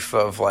belief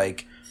of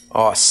like,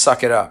 oh,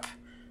 suck it up.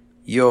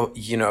 You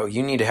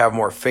need to have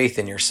more faith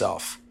in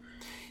yourself.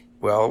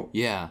 Well,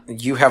 Yeah.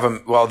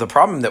 the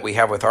problem that we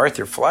have with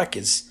Arthur Fleck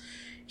is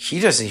he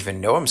doesn't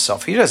even know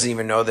himself. He doesn't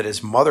even know that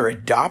his mother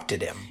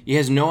adopted him. He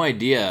has no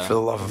idea. For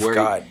the love of where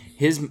God.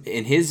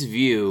 In his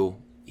view,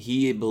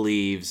 he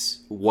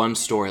believes one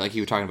story, like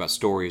you were talking about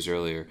stories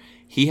earlier.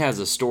 He has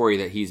a story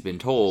that he's been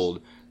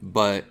told,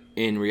 but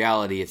in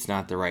reality, it's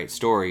not the right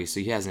story. So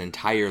he has an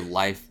entire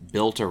life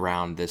built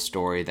around this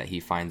story that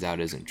he finds out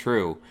isn't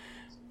true.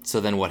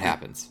 So then what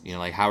happens?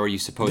 Like, how are you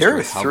supposed to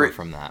recover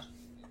from that?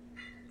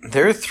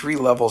 There are 3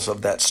 levels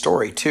of that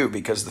story, too,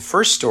 because the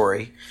first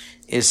story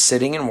is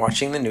sitting and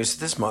watching the news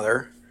with his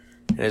mother,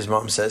 and his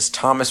mom says,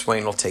 Thomas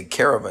Wayne will take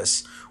care of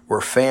us.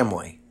 We're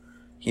family.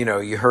 You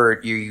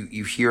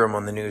hear him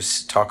on the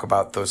news talk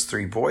about those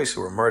 3 boys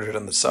who were murdered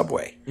on the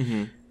subway.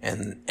 Mm-hmm.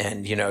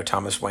 And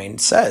Thomas Wayne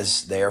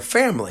says they are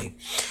family.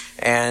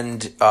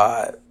 And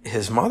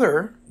his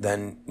mother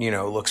then,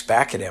 looks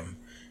back at him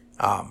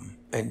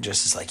and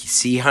just is like, you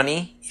see,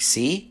 honey? You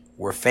see?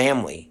 We're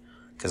family.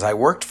 Because I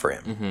worked for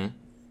him. Mm-hmm.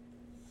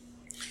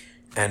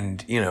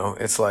 And,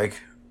 it's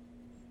like,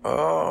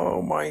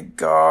 oh my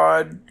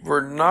God,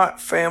 we're not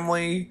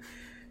family.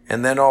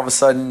 And then all of a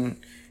sudden,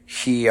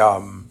 he,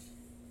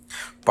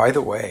 by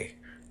the way,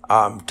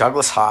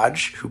 Douglas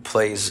Hodge, who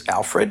plays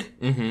Alfred,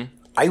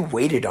 I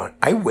waited on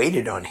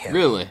him.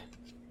 Really?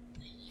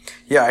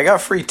 Yeah, I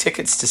got free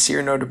tickets to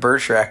Cyrano de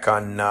Bergerac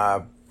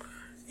on,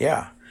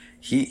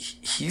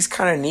 He's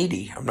kind of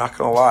needy, I'm not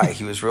going to lie.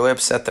 He was really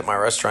upset that my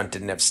restaurant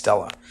didn't have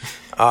Stella.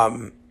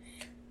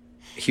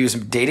 He was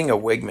dating a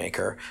wig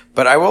maker,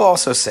 but I will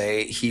also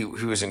say he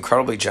was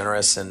incredibly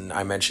generous, and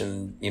I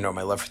mentioned,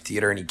 my love for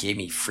theater, and he gave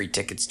me free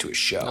tickets to his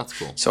show. That's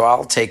cool. So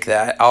I'll take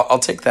that. I'll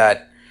take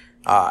that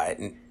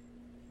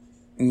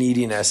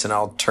neediness, and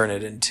I'll turn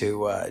it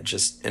into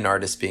just an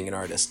artist being an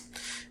artist.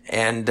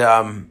 And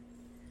I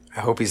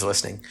hope he's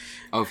listening.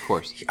 Oh, of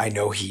course. I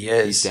know he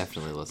is. He's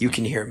definitely listening. You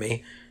can hear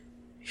me,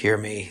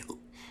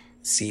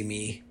 see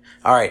me.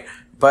 All right,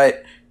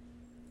 but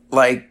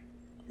like,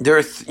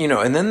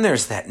 and then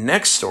there's that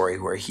next story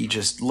where he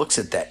just looks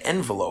at that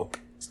envelope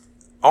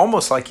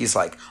almost like he's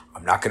like,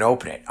 I'm not going to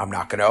open it. I'm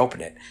not going to open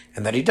it.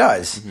 And then he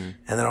does. Mm-hmm.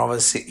 And then all of a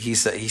sudden he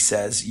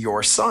says,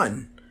 your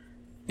son,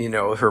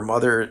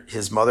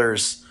 his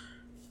mother's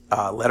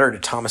letter to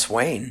Thomas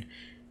Wayne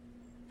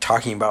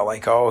talking about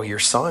like, oh, your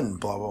son,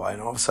 blah, blah, blah.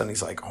 And all of a sudden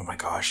he's like, oh my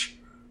gosh,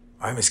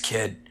 I'm his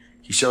kid.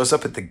 He shows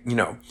up at the,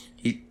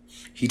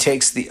 he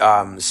takes the,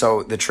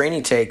 so the train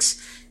he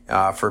takes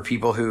for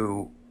people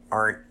who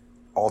aren't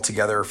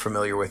altogether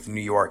familiar with New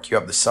York, you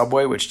have the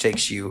subway, which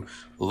takes you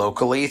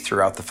locally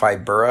throughout the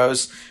 5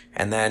 boroughs,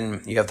 and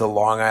then you have the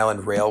Long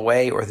Island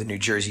Railway or the New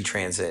Jersey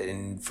Transit.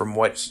 And from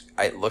what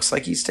it looks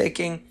like he's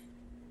taking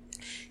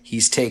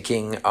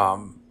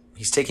an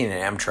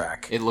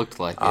Amtrak. It looked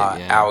like it,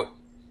 yeah. Out.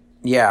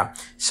 Yeah.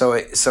 So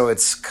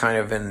it's kind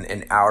of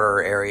an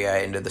outer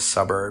area into the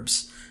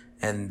suburbs.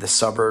 And the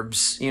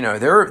suburbs,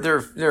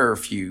 there are a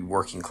few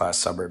working class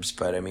suburbs,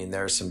 but I mean,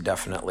 there are some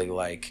definitely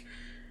like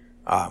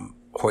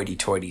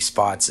hoity-toity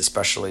spots,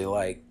 especially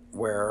like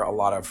where a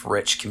lot of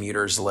rich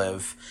commuters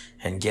live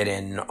and get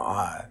in.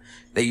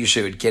 They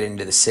usually would get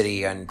into the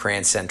city on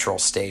Grand Central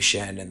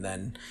Station, and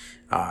then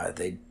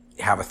they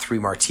have a 3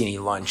 martini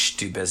lunch,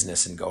 do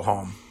business, and go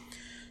home.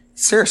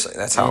 Seriously,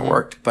 that's how it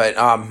worked. But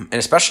and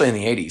especially in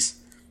the 80s.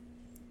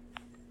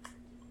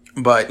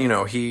 But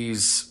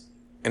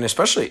and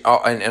especially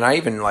and I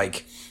even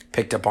like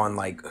picked up on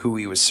like who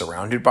he was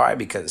surrounded by,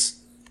 because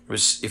it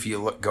was, if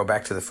you go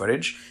back to the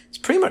footage, it's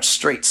pretty much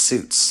straight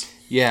suits.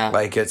 Yeah,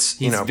 like it's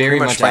he's pretty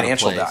much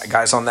financial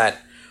guys on that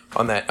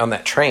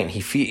train.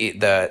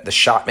 The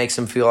shot makes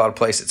him feel out of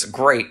place. It's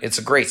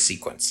a great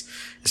sequence,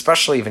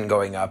 especially even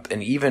going up,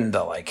 and even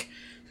the like,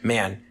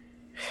 man,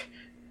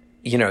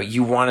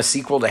 you want a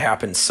sequel to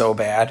happen so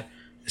bad,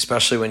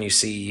 especially when you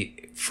see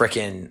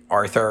frickin'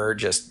 Arthur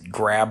just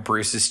grab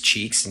Bruce's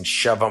cheeks and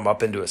shove him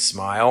up into a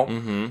smile.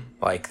 Mm-hmm.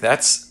 Like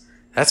that's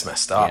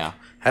messed up. Yeah.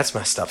 That's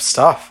messed up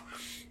stuff.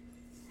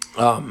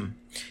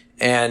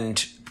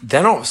 And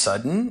then all of a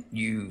sudden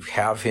you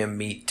have him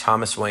meet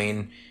Thomas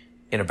Wayne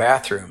in a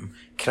bathroom.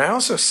 Can I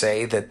also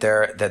say that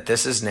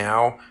this is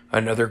now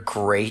another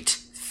great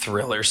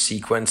thriller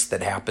sequence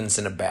that happens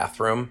in a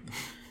bathroom?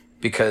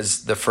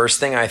 Because the first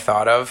thing I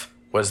thought of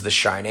was The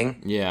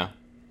Shining. Yeah.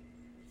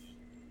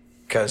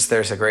 Because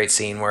there's a great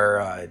scene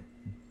where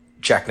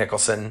Jack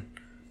Nicholson...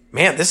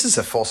 Man, this is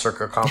a full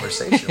circle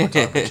conversation. We're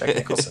talking about Jack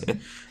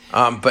Nicholson.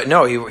 But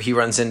no, he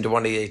runs into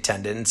one of the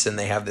attendants and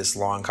they have this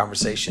long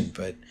conversation.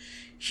 But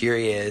here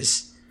he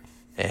is.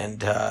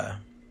 And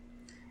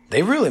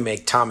they really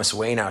make Thomas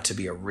Wayne out to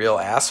be a real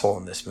asshole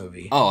in this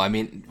movie. Oh, I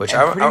mean,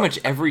 pretty much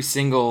every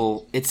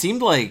single... It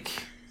seemed like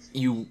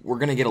you were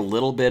going to get a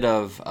little bit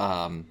of...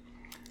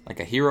 like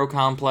a hero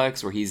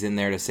complex where he's in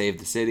there to save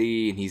the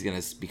city and he's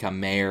gonna become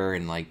mayor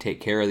and like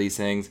take care of these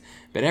things.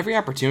 But every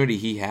opportunity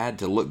he had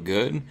to look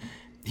good,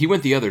 he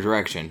went the other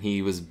direction.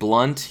 He was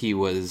blunt. He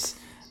was,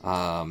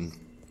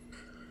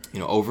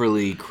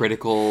 overly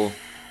critical.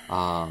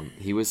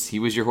 He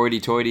was your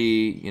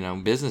hoity-toity,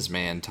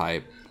 businessman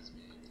type.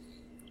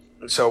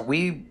 So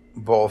we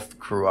both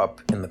grew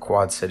up in the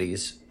Quad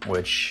Cities,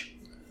 which,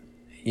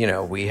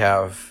 we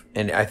have,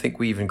 and I think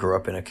we even grew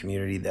up in a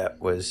community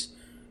that was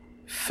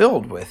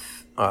filled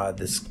with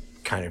this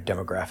kind of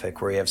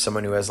demographic where you have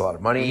someone who has a lot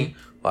of money,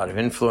 a lot of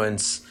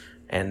influence,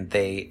 and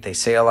they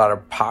say a lot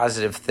of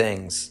positive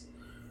things.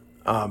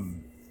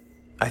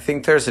 I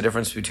think there's a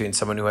difference between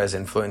someone who has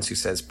influence who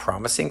says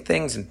promising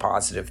things and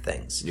positive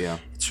things. Yeah.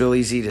 It's real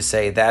easy to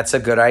say that's a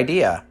good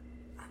idea.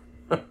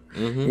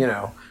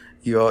 You'll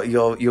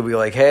be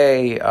like,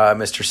 hey,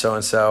 Mr.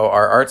 So-and-so,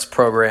 our arts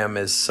program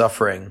is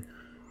suffering.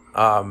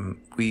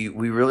 We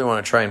really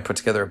want to try and put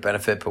together a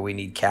benefit, but we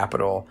need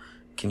capital.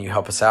 Can you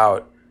help us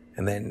out?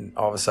 And then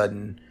all of a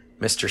sudden,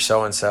 Mr.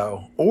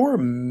 So-and-so or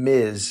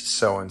Ms.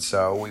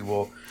 So-and-so, we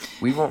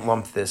won't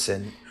lump this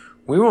in.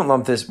 We won't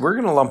lump this. We're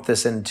going to lump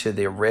this into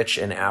the rich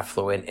and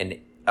affluent and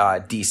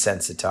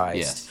desensitized,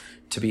 yes,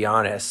 to be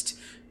honest,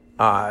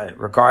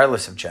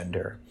 regardless of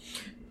gender.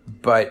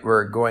 But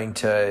we're going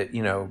to,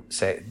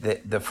 say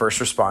that the first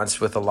response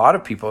with a lot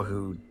of people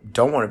who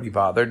don't want to be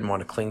bothered and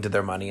want to cling to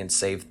their money and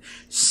save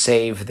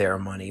their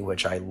money,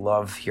 which I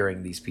love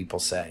hearing these people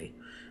say,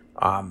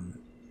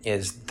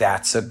 is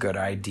that's a good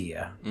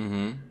idea.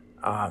 Mm-hmm.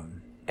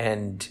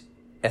 And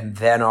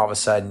then all of a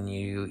sudden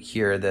you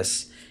hear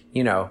this,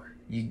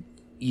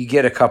 you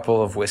get a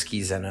couple of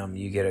whiskeys in them,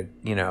 you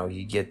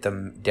get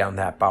them down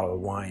that bottle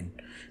of wine.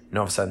 And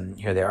all of a sudden,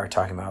 here they are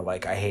talking about,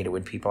 like, I hate it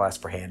when people ask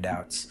for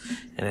handouts.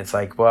 And it's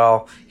like,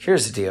 well,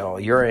 here's the deal.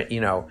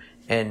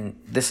 And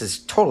this is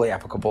totally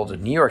applicable to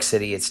New York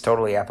City. It's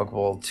totally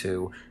applicable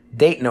to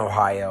Dayton,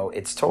 Ohio.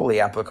 It's totally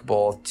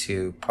applicable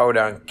to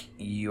Podunk,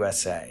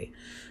 USA.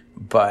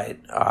 But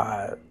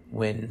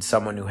when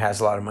someone who has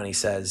a lot of money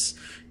says,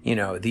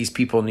 these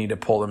people need to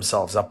pull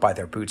themselves up by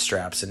their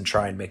bootstraps and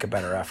try and make a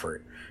better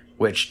effort,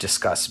 which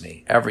disgusts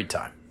me every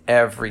time,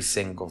 every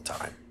single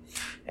time.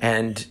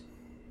 And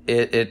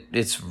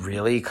it's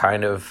really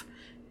kind of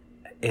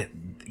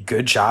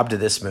good job to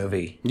this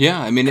movie.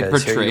 Yeah, I mean, it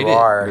portrayed it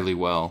really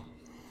well.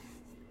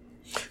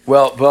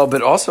 Well,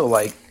 but also,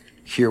 like,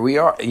 here we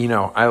are.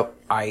 I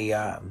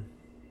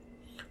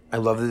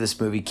love that this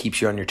movie keeps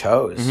you on your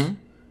toes. Mm-hmm.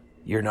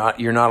 You're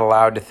not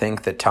allowed to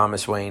think that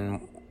Thomas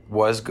Wayne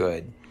was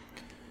good,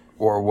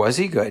 or was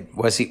he good?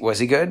 Was he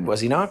good?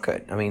 Was he not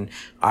good? I mean,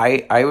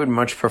 I would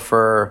much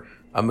prefer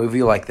a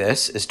movie like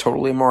this is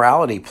totally a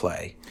morality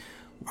play.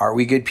 Are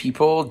we good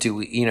people? Do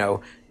we,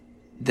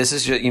 this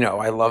is just,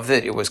 I love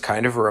that it was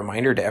kind of a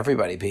reminder to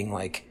everybody being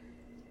like,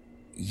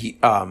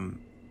 and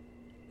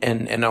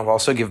I'll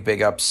also give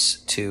big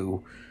ups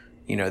to,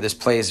 this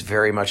play is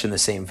very much in the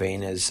same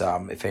vein as,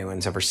 if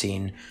anyone's ever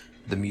seen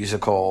the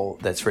musical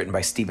that's written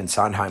by Stephen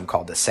Sondheim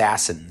called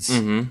Assassins.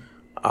 Mm-hmm.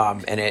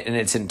 And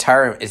it's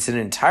an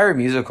entire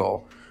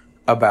musical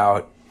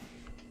about,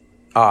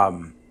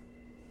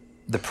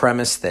 the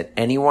premise that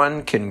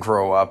anyone can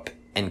grow up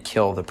and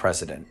kill the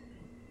president.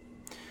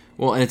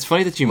 Well, and it's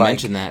funny that you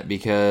mentioned that,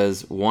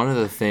 because one of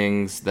the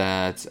things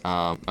that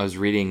I was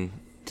reading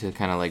to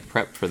kind of like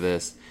prep for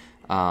this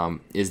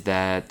is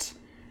that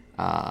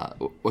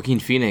Joaquin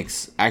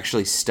Phoenix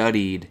actually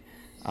studied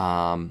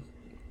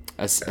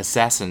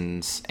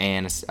assassins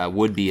and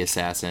would-be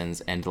assassins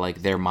and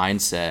like their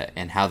mindset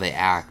and how they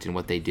act and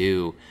what they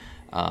do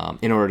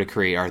in order to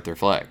create Arthur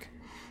Fleck.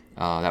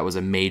 That was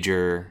a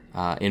major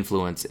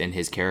influence in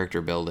his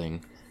character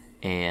building,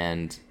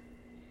 and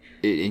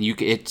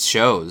it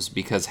shows,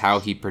 because how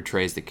he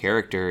portrays the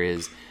character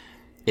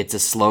it's a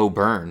slow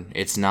burn.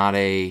 It's not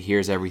a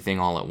here's everything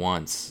all at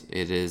once.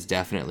 It is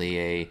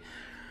definitely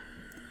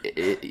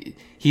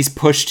he's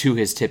pushed to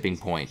his tipping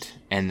point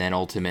and then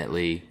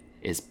ultimately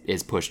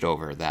is pushed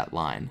over that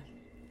line.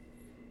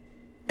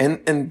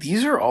 And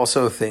these are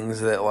also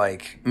things that,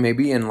 like,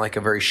 maybe in like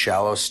a very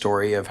shallow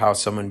story of how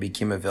someone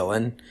became a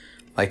villain,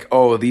 like,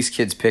 oh, these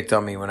kids picked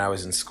on me when I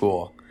was in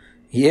school.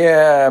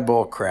 Yeah,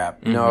 bull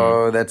crap. Mm-hmm.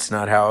 No, that's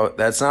not how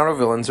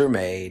villains are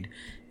made.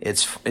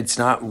 It's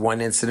not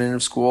one incident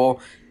of school.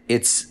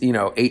 It's,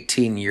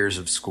 18 years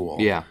of school.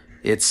 Yeah.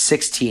 It's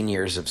 16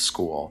 years of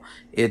school.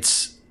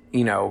 It's,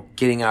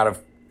 getting out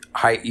of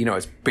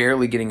it's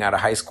barely getting out of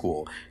high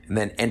school and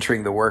then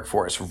entering the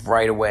workforce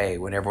right away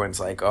when everyone's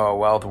like, oh,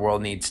 well, the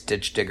world needs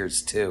ditch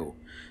diggers too.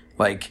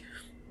 Like,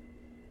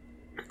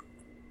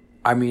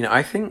 I mean,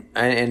 I think,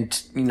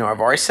 and I've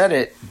already said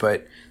it,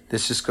 but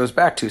this just goes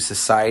back to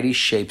society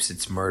shapes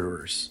its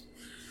murderers.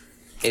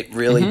 It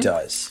really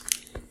does.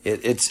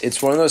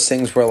 It's one of those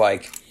things where,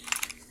 like,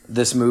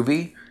 this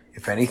movie,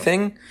 if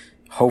anything,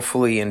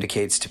 hopefully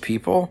indicates to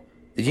people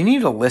that you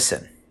need to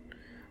listen.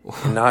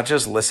 Not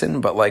just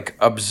listen, but like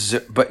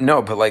observe. But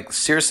like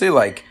seriously,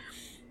 like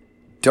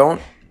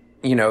don't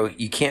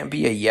you can't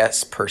be a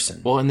yes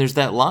person. Well, and there's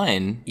that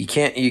line You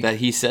can't. that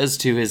he says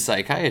to his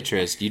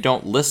psychiatrist, "You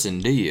don't listen,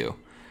 do you?"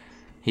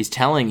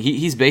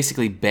 He's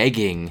basically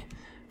begging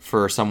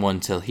for someone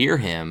to hear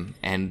him,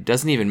 and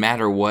doesn't even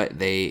matter what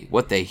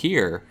they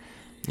hear.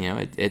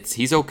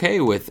 He's okay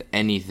with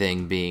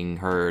anything being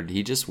heard.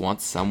 He just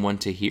wants someone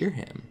to hear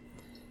him.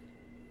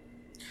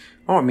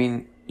 Oh, I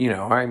mean,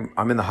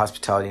 I'm in the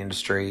hospitality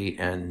industry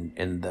and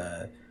in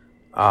the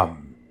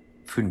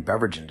food and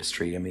beverage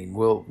industry. I mean,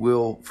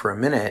 we'll for a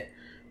minute,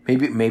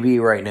 maybe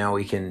right now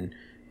we can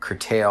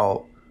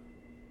curtail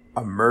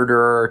a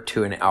murderer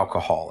to an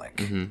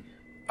alcoholic,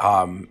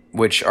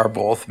 which are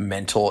both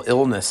mental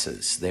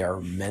illnesses. They are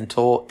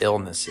mental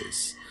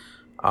illnesses.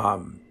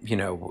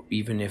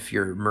 Even if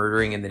you're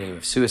murdering in the name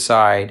of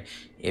suicide,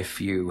 if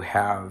you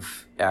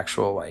have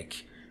actual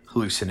like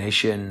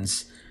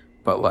hallucinations,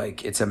 but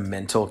like it's a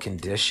mental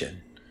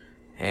condition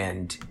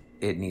and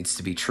it needs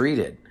to be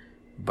treated.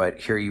 But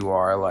here you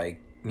are, like,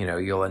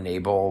 you'll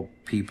enable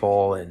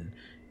people and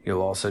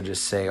you'll also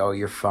just say, oh,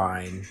 you're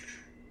fine.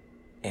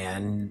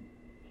 And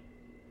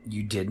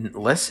you didn't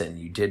listen.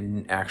 You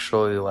didn't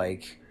actually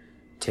like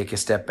take a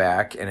step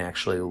back and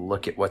actually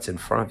look at what's in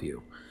front of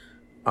you.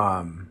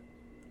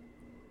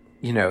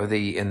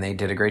 They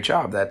did a great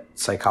job. That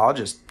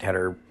psychologist had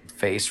her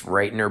face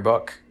right in her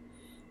book.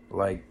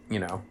 Like,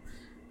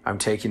 I'm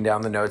taking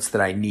down the notes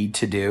that I need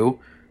to do.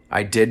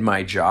 I did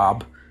my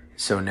job,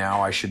 so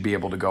now I should be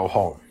able to go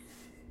home.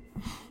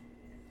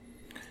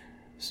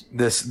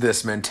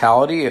 This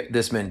mentality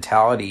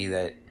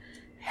that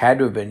had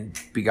to have been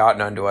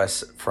begotten unto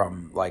us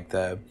from like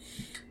the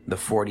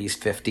 40s,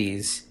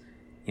 50s.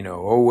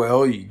 Oh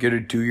well, you get to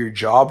do your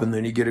job and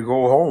then you get to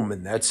go home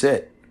and that's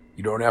it.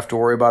 You don't have to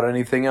worry about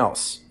anything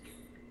else.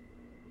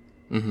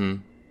 Mm-hmm.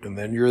 And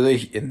then you're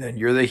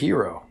the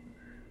hero.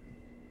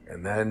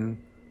 And then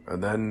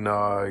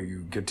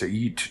you get to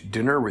eat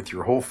dinner with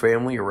your whole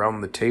family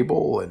around the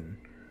table and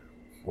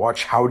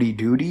watch Howdy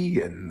Doody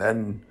and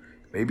then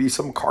maybe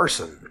some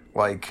Carson.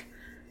 Like,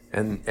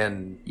 and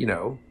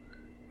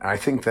I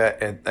think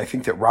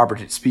that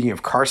Robert, speaking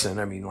of Carson,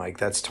 I mean, like,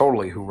 that's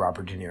totally who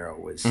Robert De Niro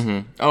was.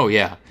 Mm-hmm. Oh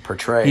yeah,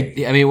 portrayed.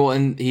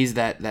 And he's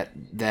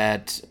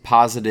that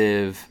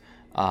positive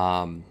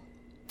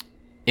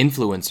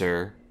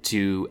influencer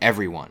to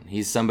everyone.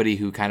 He's somebody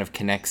who kind of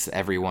connects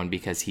everyone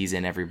because he's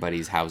in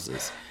everybody's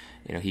houses.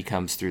 He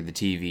comes through the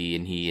TV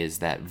and he is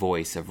that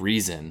voice of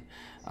reason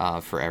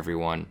for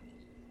everyone.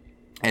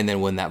 And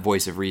then when that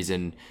voice of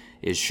reason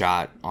is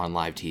shot on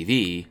live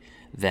TV,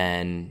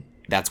 then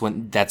that's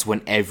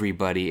when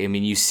everybody, I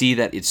mean, you see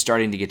that it's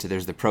starting to get to,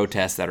 there's the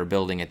protests that are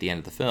building at the end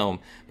of the film,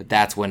 but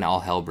that's when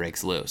all hell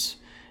breaks loose.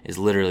 Is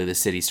literally the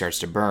city starts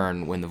to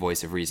burn when the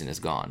voice of reason is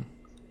gone.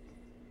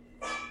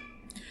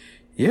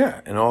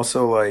 Yeah, and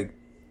also like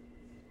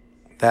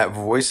that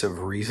voice of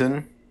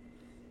reason,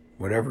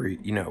 whatever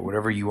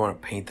you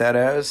want to paint that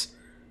as,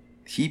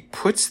 he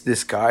puts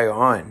this guy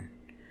on.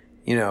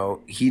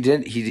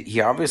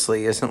 He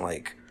obviously isn't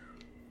like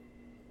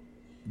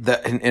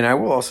that. And I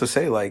will also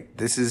say, like,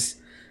 this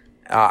is,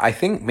 I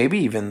think maybe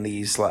even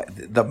these,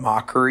 like, the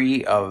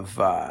mockery of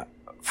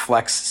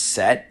Fleck's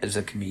set as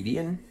a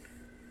comedian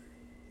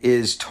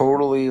is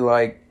totally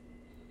like,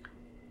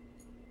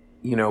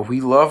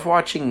 we love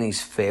watching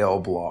these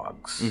fail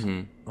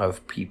blogs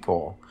of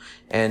people.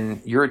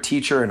 And you're a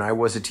teacher, and I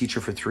was a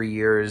teacher for 3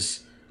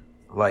 years.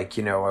 Like,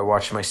 I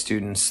watch my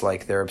students,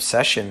 like, their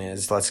obsession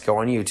is, let's go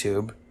on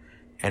YouTube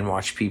and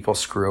watch people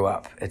screw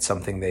up at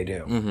something they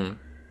do. Mm-hmm.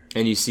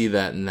 And you see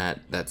that in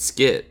that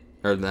skit,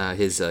 or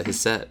his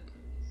set.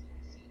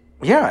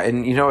 Yeah,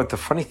 and what the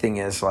funny thing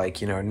is,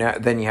 like, now,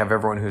 then you have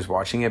everyone who's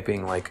watching it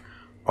being like,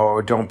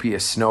 oh, don't be a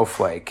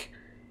snowflake.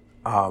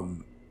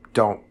 Don't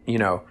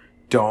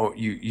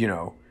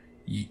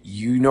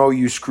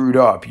you screwed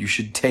up. You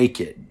should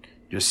take it.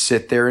 Just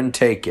sit there and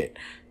take it.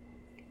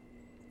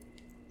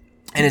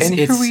 And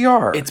here we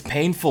are. It's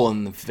painful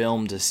in the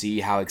film to see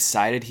how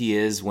excited he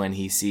is when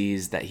he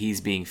sees that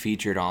he's being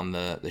featured on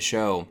the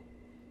show,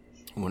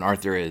 when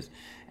Arthur is,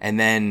 and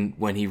then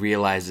when he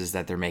realizes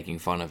that they're making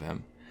fun of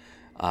him.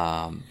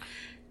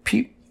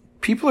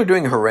 People are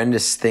doing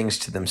horrendous things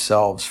to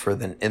themselves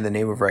in the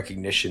name of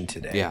recognition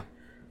today. Yeah,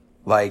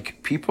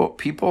 like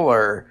people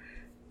are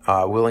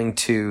willing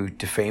to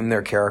defame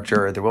their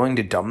character. They're willing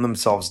to dumb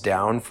themselves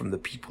down from the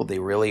people they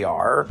really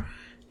are,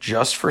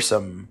 just for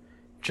someone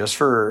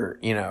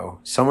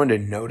to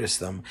notice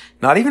them.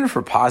 Not even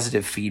for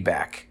positive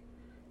feedback.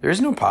 There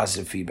is no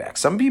positive feedback.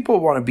 Some people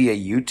want to be a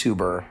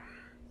YouTuber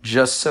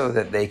just so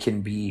that they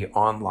can be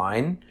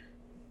online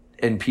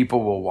and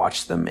people will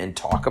watch them and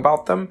talk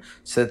about them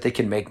so that they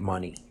can make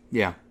money.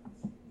 Yeah.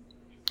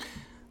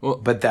 Well,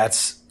 but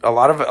that's a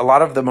lot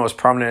of the most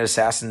prominent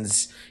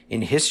assassins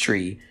in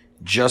history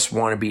just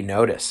want to be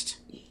noticed.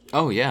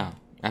 Oh yeah,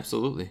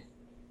 absolutely.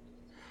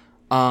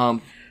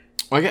 I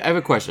have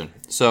a question.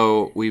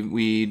 So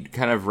we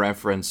kind of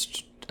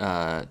referenced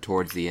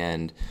towards the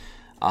end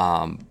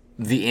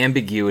the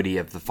ambiguity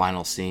of the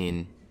final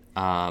scene.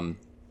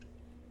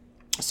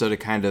 So to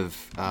kind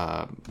of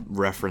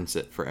reference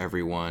it for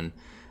everyone,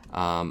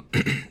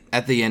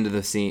 at the end of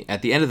the scene,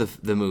 at the end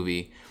of the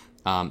movie,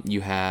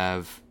 you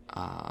have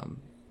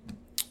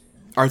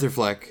Arthur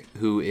Fleck,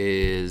 who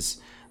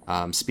is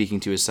speaking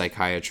to his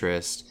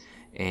psychiatrist,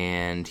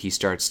 and he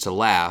starts to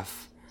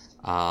laugh,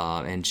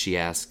 and she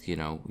asks,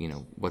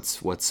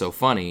 what's so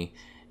funny,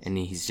 and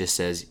he just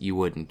says, "You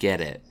wouldn't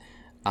get it."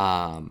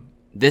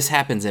 This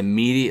happens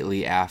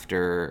immediately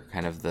after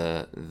kind of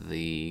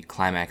the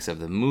climax of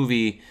the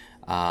movie.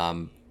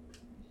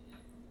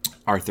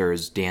 Arthur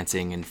is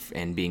dancing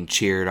and being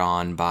cheered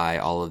on by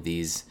all of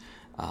these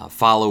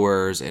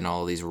followers and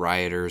all of these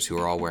rioters who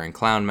are all wearing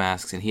clown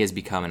masks, and he has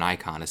become an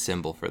icon, a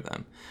symbol for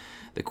them.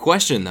 The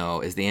question, though,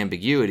 is the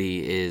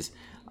ambiguity is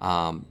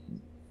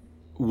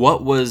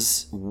what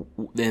was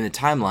in the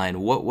timeline?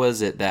 What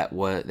was it that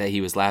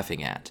he was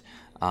laughing at?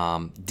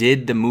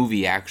 Did the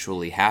movie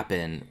actually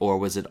happen, or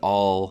was it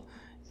all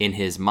in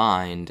his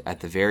mind at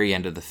the very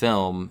end of the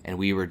film, and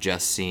we were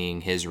just seeing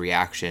his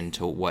reaction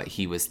to what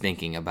he was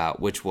thinking about,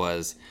 which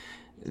was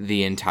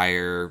the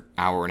entire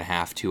hour and a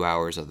half, 2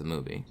 hours of the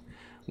movie?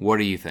 What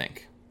do you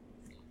think?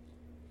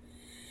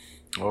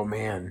 Oh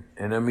man,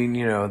 and I mean,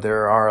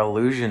 there are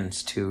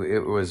allusions to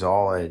it was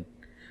all a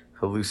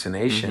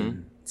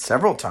hallucination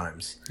several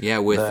times. Yeah,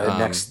 with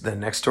the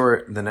next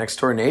door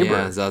neighbor.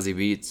 Yeah, Zazie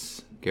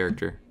Beetz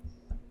character.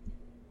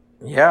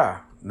 Yeah,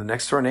 the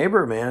next door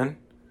neighbor, man.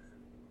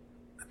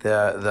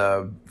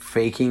 The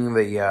faking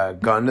the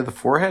gun to the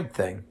forehead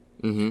thing.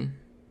 Mm-hmm.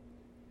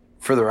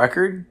 For the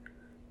record,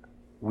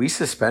 we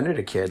suspended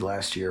a kid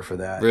last year for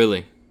that.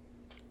 Really?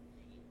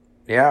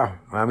 Yeah,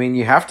 I mean,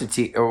 you have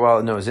to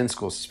well, no, it was in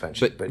school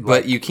suspension,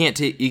 but you can't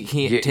take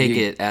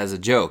it as a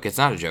joke. It's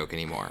not a joke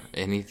anymore.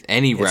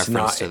 Any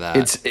reference to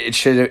that, it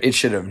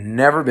should have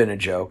never been a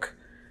joke.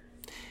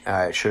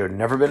 It should have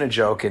never been a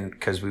joke, and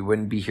because we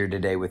wouldn't be here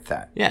today with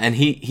that. Yeah, and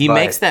he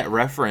makes that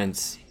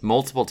reference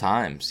multiple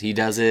times. He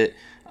does it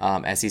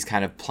as he's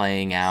kind of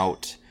playing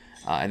out.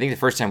 I think the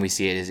first time we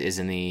see it is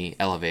in the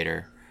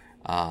elevator.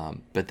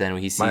 But then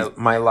he sees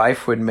my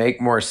life would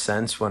make more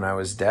sense when I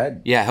was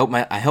dead. Yeah,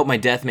 I hope my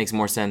death makes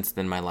more sense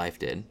than my life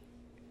did.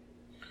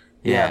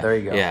 Yeah, there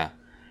you go. Yeah.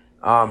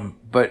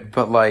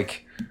 But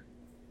like,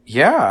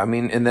 yeah, I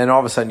mean, and then all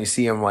of a sudden you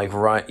see him like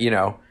run,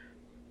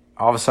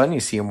 all of a sudden you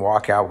see him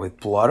walk out with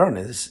blood on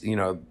his,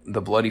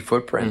 the bloody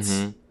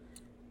footprints,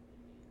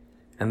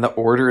 and the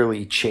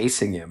orderly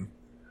chasing him.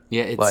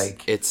 Yeah,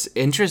 it's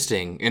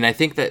interesting, and I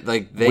think that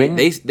like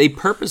they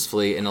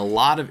purposefully, in a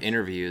lot of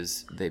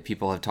interviews that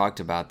people have talked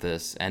about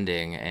this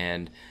ending,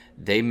 and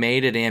they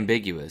made it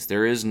ambiguous.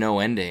 There is no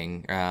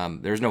ending.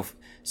 There's no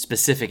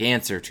specific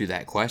answer to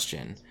that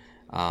question.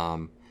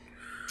 There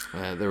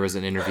was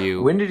an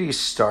interview. When did he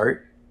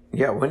start?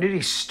 Yeah, when did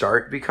he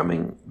start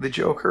becoming the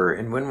Joker,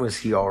 and when was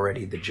he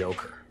already the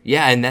Joker?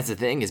 Yeah, and that's the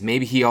thing, is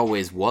maybe he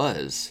always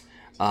was,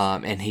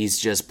 and he's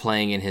just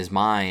playing in his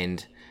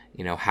mind,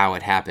 how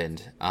it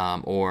happened,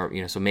 or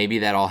so maybe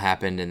that all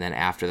happened, and then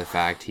after the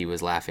fact he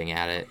was laughing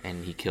at it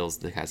and he kills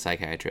the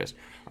psychiatrist,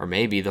 or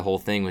maybe the whole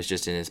thing was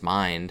just in his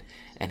mind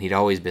and he'd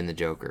always been the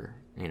Joker.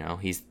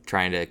 He's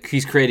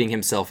creating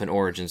himself an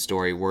origin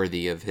story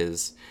worthy of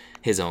his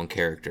own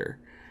character.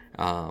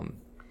 I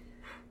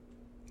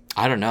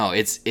don't know.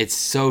 It's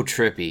so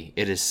trippy.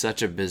 It is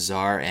such a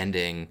bizarre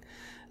ending.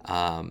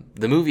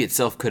 The movie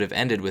itself could have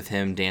ended with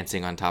him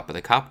dancing on top of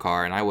the cop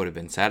car, and I would have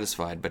been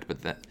satisfied. But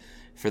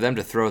for them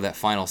to throw that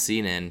final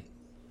scene in,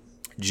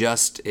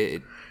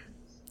 it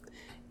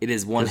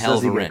is one hell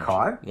of a wrench.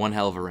 One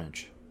hell of a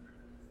wrench.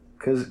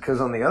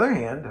 Because on the other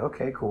hand,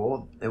 okay,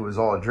 cool, it was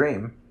all a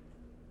dream.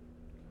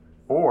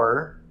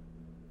 Or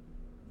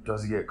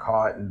does he get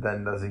caught and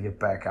then does he get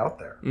back out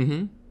there?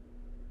 Mm-hmm.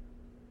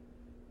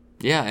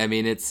 Yeah, I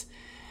mean, it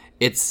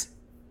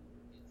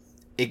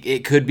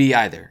could be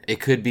either. It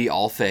could be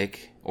all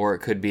fake, or it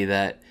could be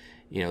that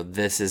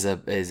this is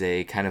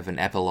a kind of an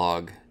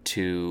epilogue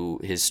to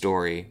his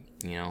story.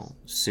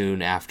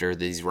 Soon after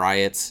these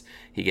riots,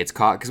 he gets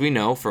caught, because we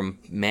know from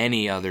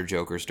many other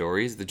Joker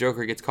stories, the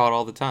Joker gets caught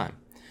all the time,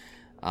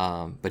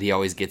 but he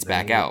always gets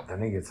back out.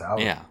 Then he gets out.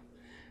 Yeah,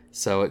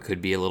 so it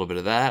could be a little bit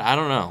of that. I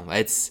don't know.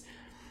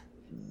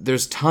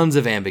 There's tons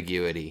of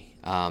ambiguity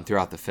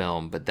throughout the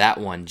film, but that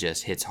one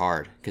just hits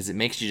hard because it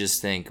makes you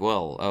just think,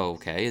 well,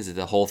 okay, is it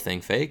the whole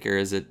thing fake, or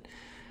does it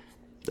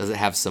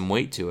have some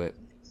weight to it?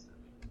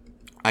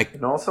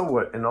 And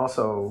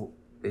also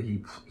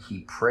he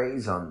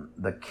preys on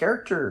the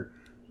character,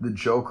 the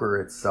Joker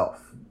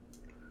itself,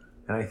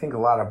 and I think a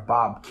lot of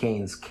Bob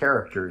Kane's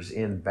characters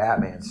in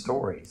Batman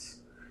stories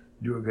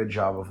do a good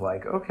job of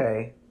like,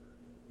 okay,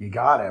 you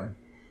got him.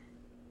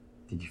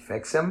 Did you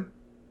fix him?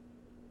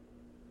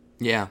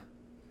 Yeah.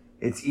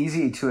 It's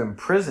easy to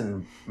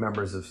imprison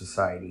members of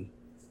society.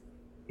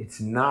 It's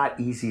not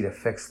easy to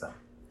fix them.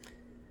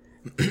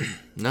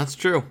 That's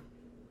true.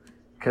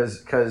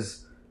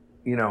 Because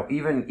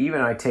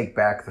even I take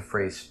back the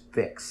phrase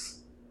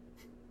fix,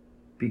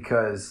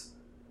 because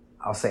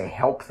I'll say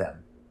help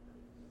them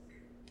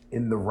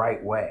in the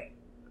right way.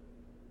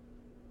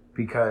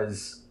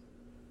 Because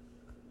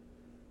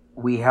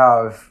we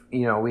have,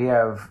 we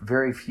have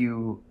very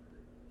few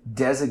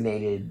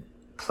designated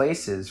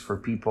places for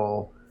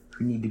people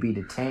who need to be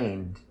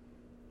detained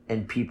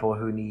and people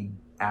who need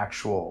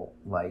actual,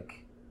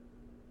 like,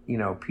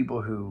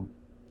 people who,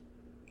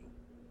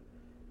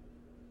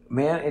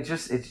 man, it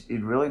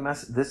really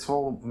this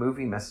whole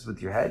movie messes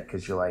with your head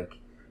because you're like,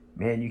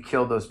 man, you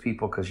killed those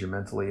people because you're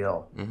mentally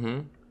ill.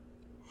 Mm-hmm.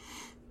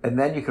 And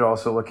then you could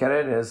also look at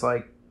it as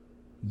like,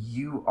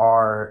 you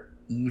are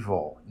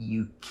evil.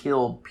 You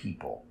killed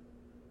people.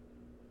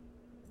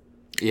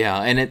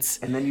 Yeah, and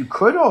then you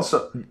could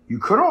also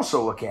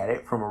look at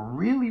it from a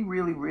really,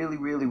 really, really,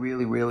 really,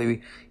 really,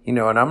 really, and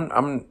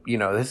I'm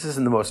this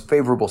isn't the most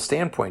favorable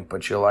standpoint,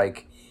 but you're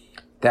like,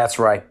 that's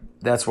right,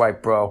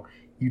 bro.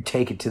 You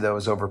take it to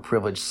those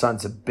overprivileged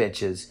sons of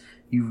bitches.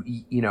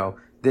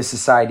 This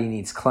society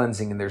needs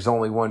cleansing, and there's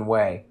only one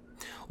way.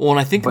 Well, and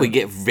I think we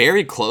get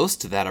very close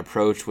to that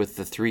approach with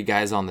the three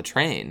guys on the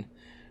train.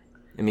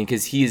 I mean,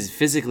 because he's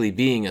physically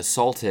being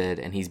assaulted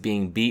and he's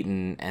being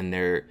beaten, and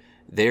they're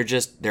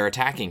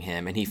attacking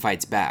him, and he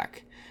fights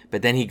back.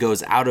 But then he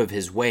goes out of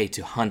his way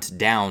to hunt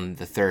down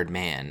the third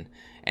man,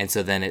 and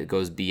so then it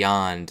goes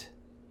beyond.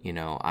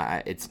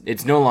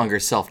 It's no longer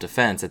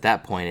self-defense at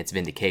that point; it's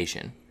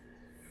vindication.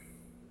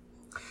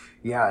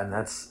 Yeah, and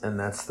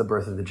that's the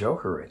birth of the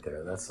Joker right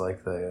there. That's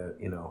like the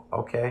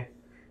okay,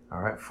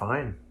 all right,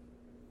 fine.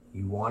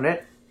 You want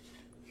it?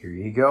 Here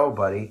you go,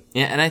 buddy.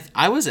 Yeah, and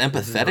I was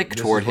empathetic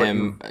toward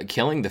him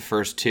killing the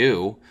first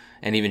two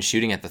and even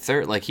shooting at the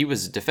third. Like, he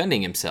was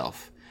defending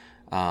himself.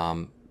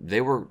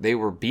 They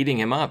were beating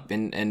him up,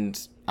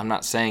 and I'm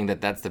not saying that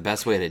that's the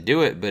best way to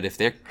do it, but if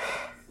they're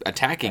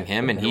attacking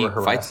him and he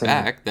fights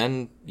back,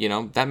 then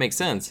that makes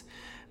sense.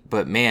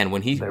 But man,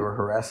 when they were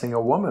harassing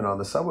a woman on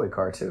the subway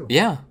car too.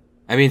 Yeah,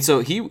 I mean, so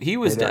he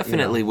was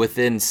definitely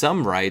within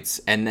some rights,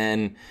 and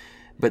then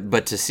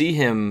but to see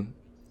him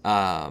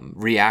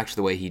react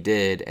the way he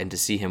did, and to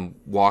see him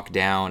walk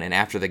down, and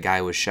after the guy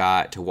was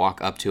shot, to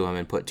walk up to him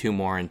and put two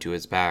more into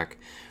his back,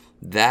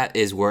 that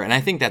is where, and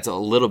I think that's a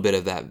little bit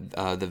of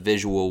that the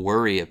visual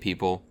worry of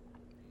people,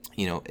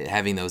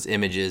 having those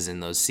images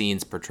and those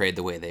scenes portrayed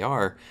the way they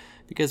are,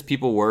 because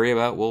people worry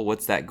about, well,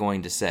 what's that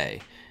going to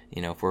say?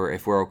 If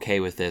we're okay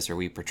with this, or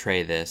we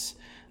portray this,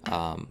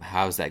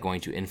 how is that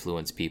going to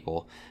influence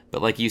people?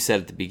 But like you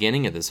said at the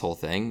beginning of this whole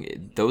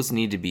thing, those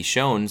need to be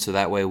shown so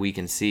that way we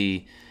can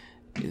see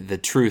the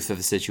truth of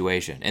the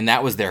situation. And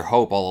that was their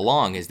hope all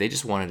along, is they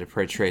just wanted to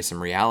portray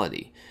some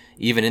reality,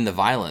 even in the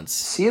violence.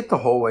 See it the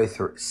whole way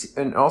through.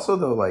 And also,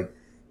 though, like,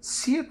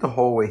 see it the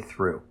whole way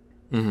through.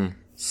 Mm-hmm.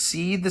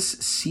 See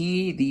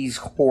these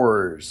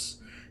horrors,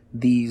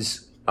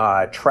 these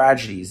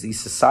tragedies, these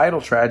societal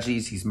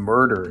tragedies, these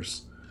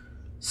murders.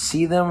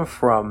 See them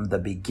from the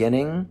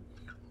beginning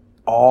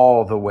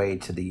all the way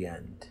to the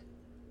end.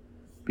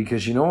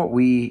 Because you know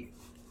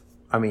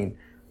what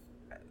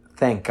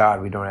thank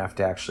God we don't have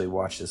to actually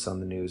watch this on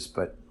the news,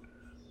 but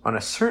on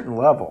a certain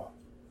level,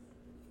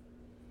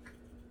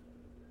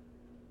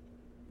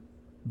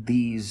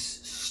 these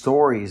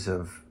stories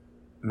of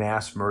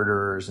mass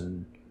murderers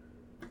and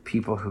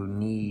people who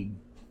need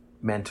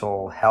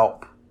mental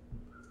help,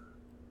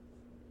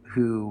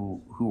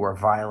 who are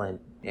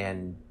violent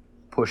and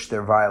push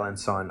their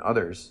violence on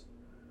others,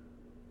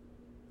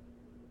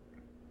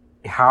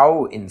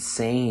 how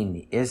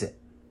insane is it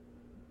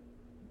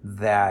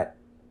that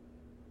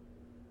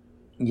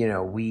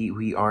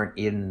we aren't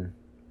in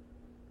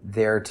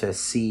there to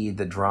see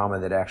the drama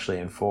that actually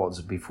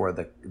unfolds before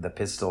the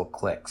pistol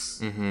clicks.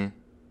 Mm-hmm.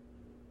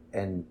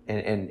 And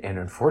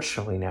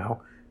unfortunately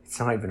now it's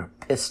not even a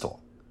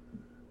pistol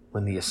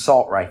when the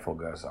assault rifle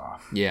goes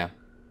off. Yeah.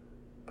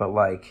 But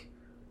like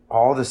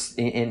all this,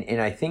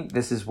 and I think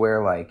this is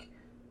where like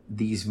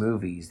these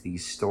movies,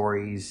 these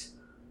stories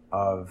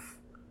of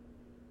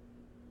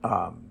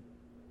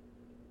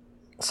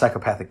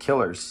psychopathic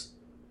killers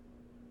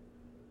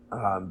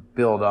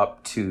build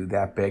up to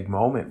that big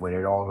moment when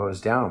it all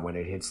goes down, when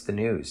it hits the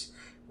news,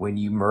 when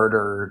you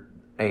murder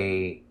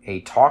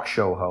a talk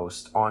show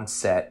host on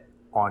set,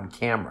 on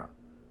camera.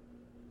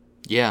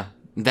 Yeah,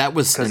 that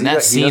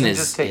scene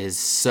is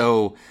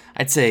so,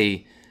 I'd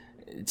say,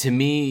 to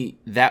me,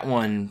 that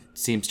one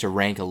seems to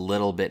rank a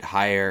little bit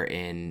higher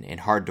in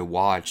hard to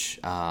watch,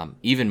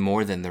 even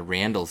more than the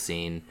Randall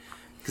scene,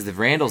 because the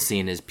Randall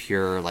scene is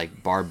pure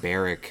like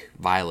barbaric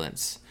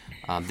violence.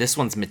 This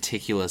one's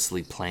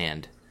meticulously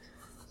planned.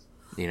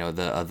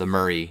 The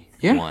Murray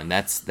one.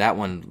 That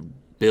one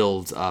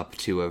builds up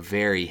to a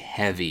very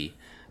heavy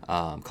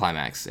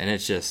climax, and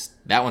it's just,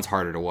 that one's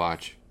harder to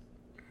watch.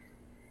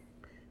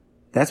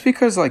 That's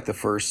because like the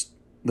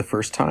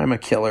first time a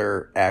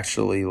killer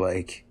actually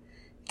like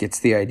gets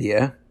the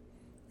idea,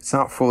 it's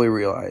not fully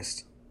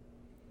realized.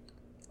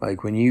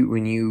 Like when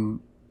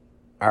you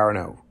I don't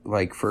know,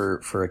 like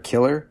for a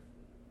killer,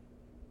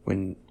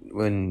 when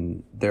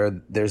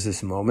there's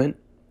this moment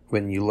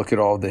when you look at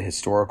all the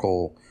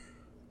historical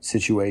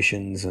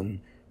situations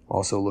and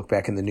also look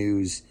back in the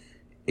news,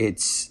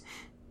 it's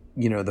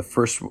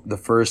the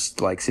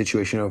first like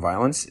situation of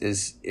violence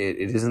is it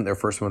isn't their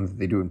first one that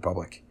they do in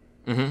public.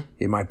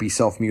 It might be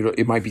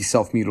it might be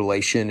self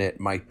mutilation. It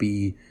might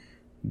be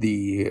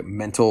the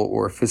mental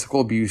or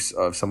physical abuse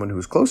of someone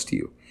who's close to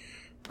you.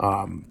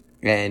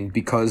 And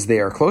because they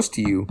are close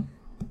to you,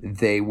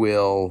 they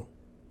will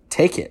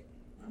take it.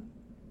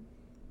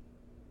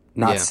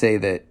 Not say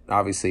that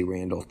obviously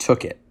Randall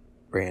took it.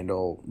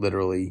 Randall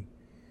literally,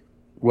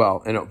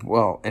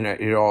 and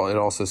it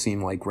also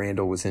seemed like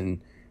Randall was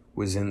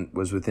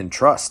within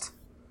trust.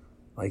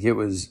 Like it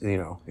was,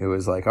 it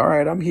was like, all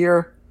right, I'm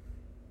here.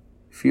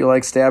 Feel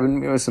like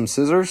stabbing me with some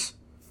scissors?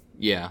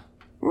 Yeah.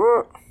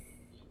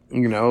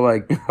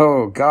 Like,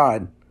 oh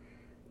God.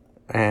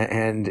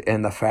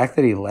 And the fact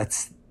that he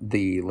lets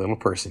the little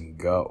person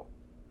go.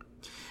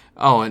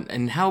 Oh,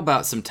 and how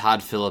about some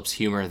Todd Phillips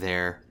humor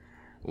there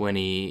when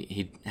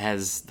he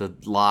has the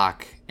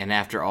lock, and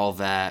after all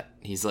that,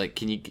 he's like,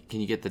 can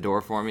you get the door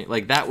for me?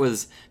 Like, there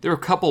were a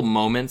couple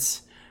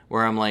moments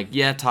where I'm like,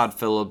 yeah, Todd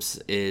Phillips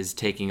is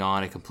taking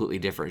on a completely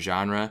different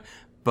genre,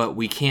 but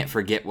we can't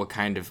forget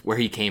where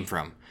he came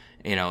from,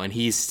 and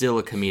he's still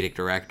a comedic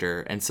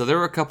director. And so there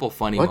were a couple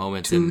funny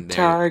moments in there. What do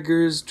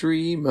tigers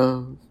dream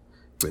of?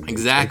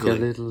 Exactly. Like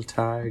a little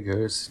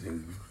tiger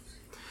snooze.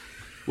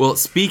 Well,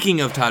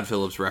 speaking of Todd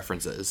Phillips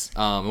references,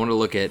 I want to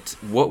look at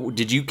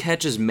did you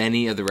catch as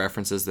many of the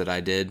references that I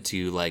did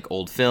to like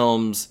old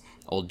films,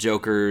 old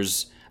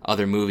Jokers,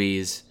 other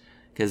movies?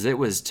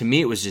 Because to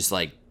me, it was just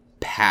like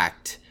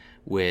packed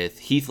with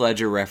Heath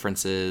Ledger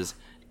references,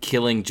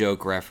 Killing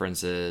Joke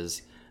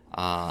references.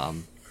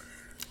 I'm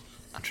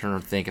trying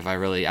to think I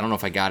don't know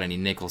if I got any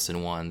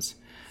Nicholson ones.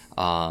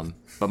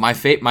 But my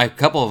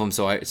couple of them,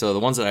 so the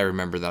ones that I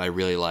remember that I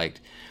really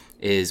liked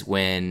is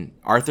when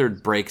Arthur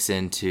breaks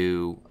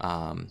into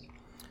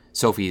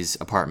Sophie's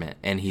apartment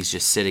and he's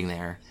just sitting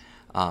there.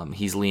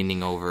 He's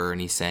leaning over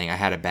and he's saying, "I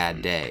had a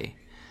bad day."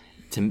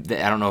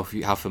 I don't know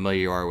how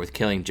familiar you are with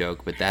Killing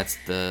Joke, but that's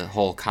the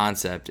whole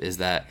concept, is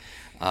that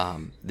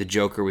the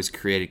Joker was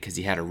created because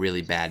he had a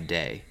really bad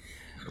day.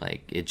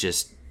 Like,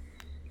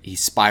 he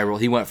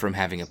spiraled. He went from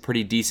having a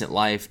pretty decent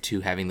life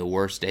to having the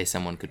worst day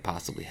someone could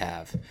possibly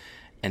have.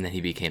 And then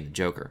he became the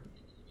Joker.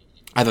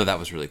 I thought that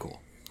was really cool.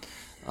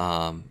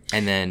 And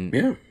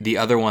then the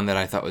other one that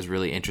I thought was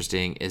really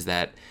interesting is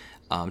that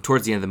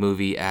towards the end of the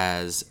movie,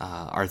 as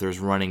Arthur's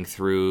running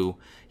through,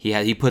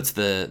 he puts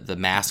the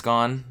mask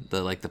on,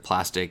 the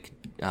plastic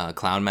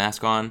clown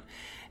mask on,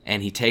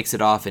 and he takes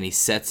it off and he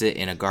sets it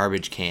in a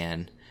garbage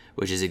can,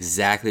 which is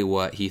exactly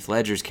what Heath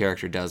Ledger's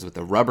character does with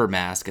the rubber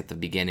mask at the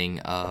beginning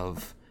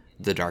of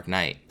The Dark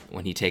Knight.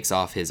 When he takes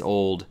off his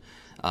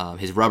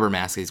his rubber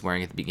mask he's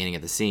wearing at the beginning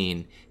of the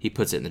scene, he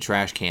puts it in the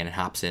trash can and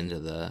hops into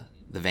the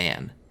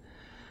van.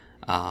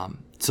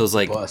 So it's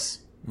like the bus.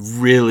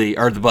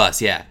 The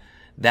bus, yeah.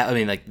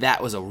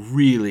 That was a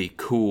really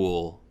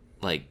cool,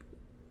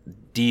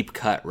 deep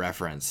cut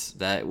reference.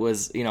 That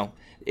was,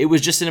 it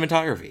was just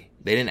cinematography.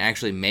 They didn't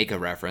actually make a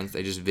reference;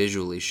 they just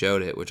visually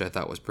showed it, which I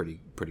thought was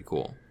pretty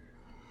cool.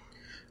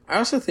 I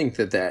also think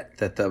that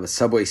the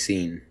subway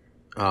scene,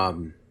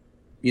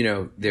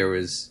 there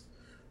was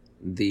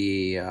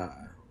the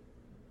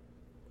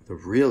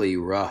really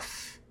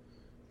rough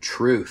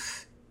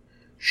truth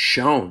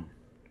shown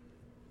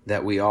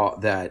that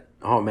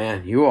oh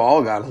man, you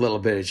all got a little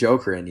bit of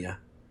Joker in you.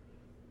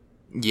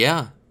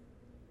 Yeah.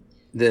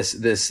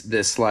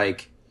 This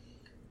like,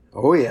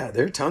 oh yeah,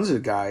 there are tons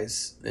of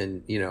guys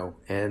and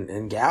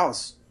and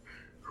gals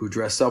who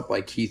dress up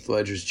like Heath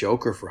Ledger's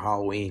Joker for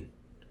Halloween.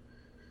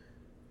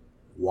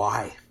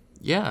 Why?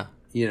 Yeah.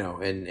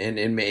 And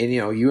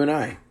you and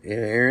I,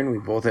 Aaron, we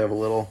both have a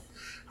little.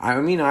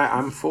 I'm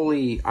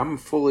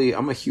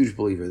a huge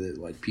believer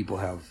that people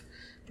have,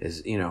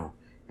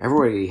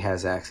 everybody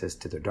has access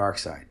to their dark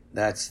side.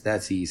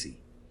 That's easy.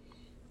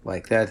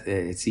 Like that,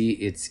 it's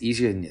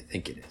easier than you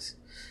think it is,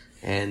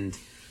 and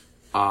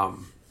I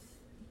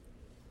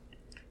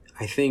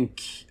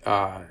think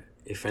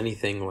if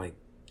anything,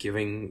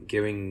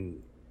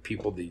 giving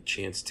people the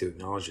chance to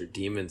acknowledge their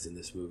demons in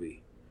this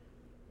movie.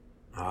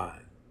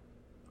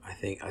 I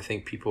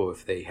think people,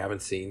 if they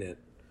haven't seen it,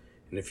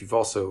 and if you've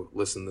also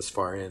listened this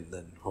far in,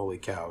 then holy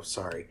cow,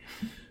 sorry.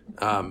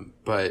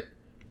 But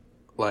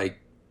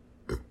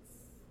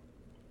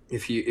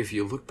if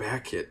you look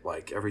back at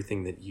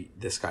everything that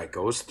this guy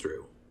goes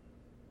through,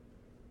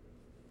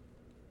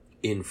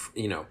 you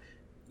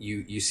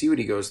see what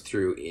he goes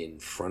through in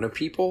front of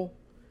people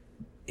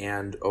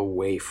and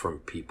away from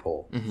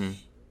people,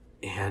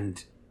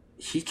 and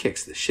he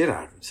kicks the shit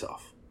out of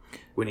himself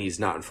when he's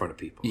not in front of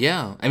people.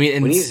 Yeah, I mean,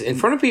 and when he's in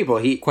front of people,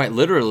 he quite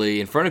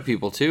literally in front of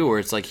people too, where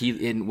it's like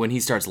when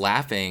he starts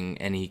laughing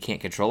and he can't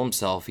control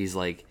himself, he's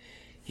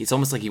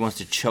almost like he wants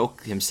to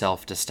choke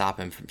himself to stop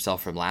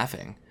himself from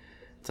laughing.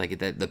 It's like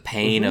the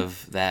pain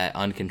of that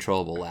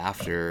uncontrollable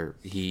laughter.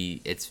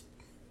 It's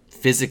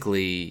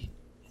physically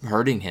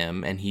hurting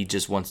him, and he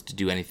just wants to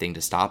do anything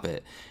to stop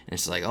it. And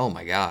it's like, oh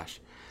my gosh,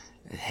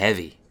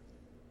 heavy.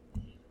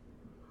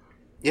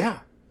 Yeah.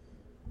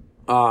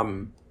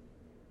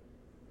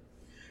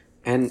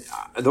 And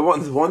the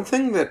one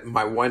thing that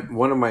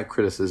one of my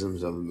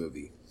criticisms of the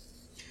movie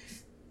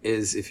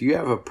is if you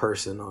have a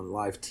person on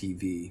live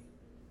TV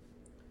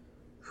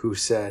who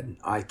said,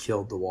 I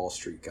killed the Wall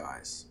Street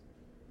guys.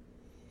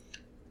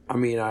 I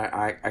mean,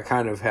 I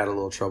kind of had a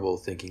little trouble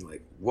thinking,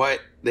 like,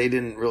 what? They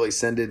didn't really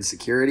send in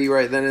security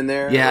right then and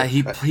there? Yeah,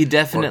 he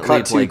definitely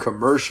cut to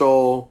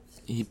commercial.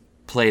 He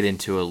played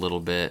into it a little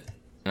bit.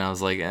 And I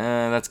was like,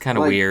 that's kind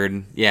of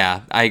weird.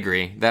 Yeah, I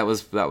agree. That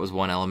was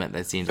one element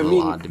that seems a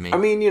little odd to me. I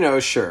mean,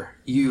 sure.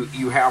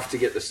 You have to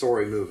get the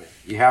story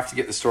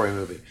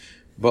moving.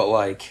 But,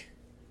 like,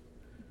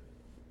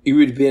 it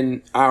would have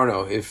been, I don't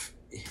know, if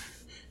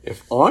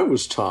I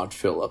was Todd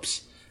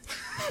Phillips,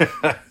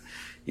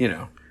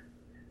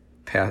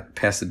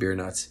 pass the beer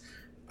nuts.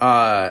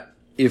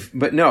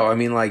 But no, I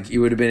mean, like, it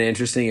would have been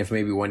interesting if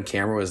maybe one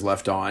camera was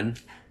left on.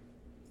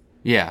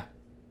 Yeah.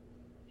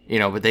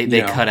 But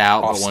they cut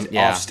out off, the one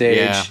off stage.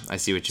 Yeah, I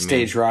see what you mean.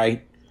 Stage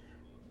right,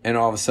 and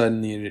all of a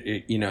sudden,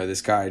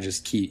 this guy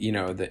just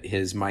that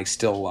his mic's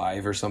still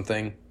live or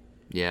something.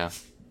 Yeah.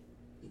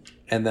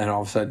 And then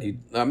all of a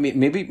sudden,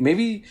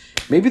 maybe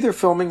they're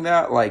filming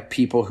that like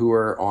people who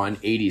are on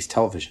 '80s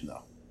television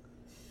though.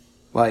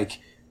 Like,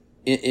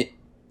 in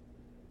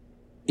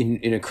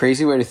a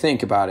crazy way to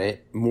think about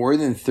it, more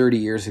than 30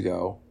 years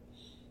ago,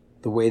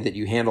 the way that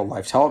you handle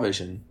live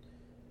television.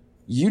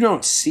 You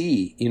don't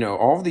see,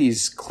 all of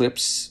these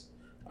clips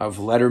of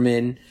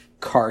Letterman,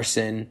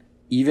 Carson,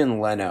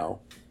 even Leno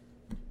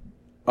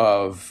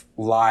of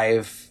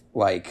live,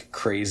 like,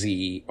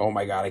 crazy, oh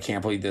my God, I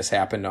can't believe this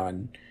happened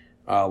on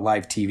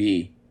live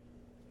TV.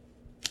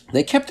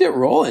 They kept it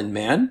rolling,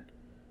 man.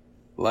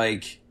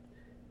 Like,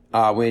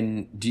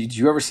 did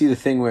you ever see the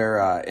thing where,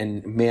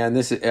 and man,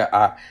 this is,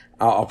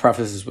 I'll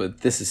preface this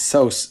with, this is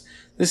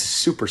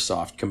super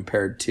soft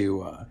compared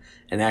to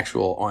an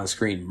actual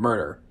on-screen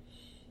murder.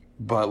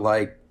 But,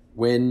 like,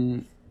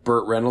 when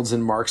Burt Reynolds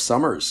and Mark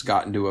Summers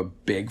got into a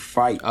big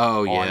fight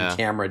on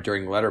camera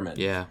during Letterman.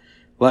 Yeah.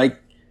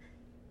 Like,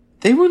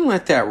 they wouldn't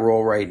let that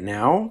roll right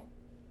now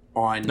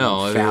on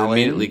Fallon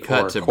immediately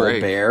cut to Colbert.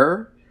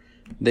 break.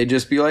 They'd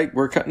just be like,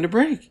 we're cutting to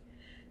break.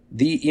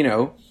 Maybe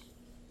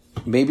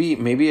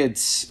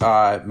it's,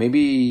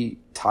 maybe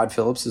Todd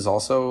Phillips is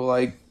also,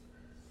 like,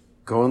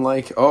 going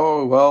like,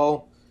 oh,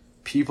 well,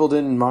 people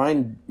didn't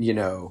mind,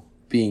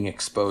 being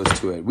exposed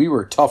to it. We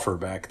were tougher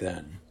back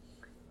then.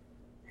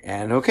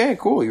 And okay,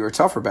 cool. You were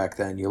tougher back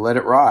then. You let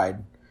it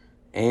ride,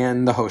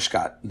 and the host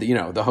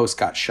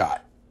got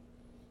shot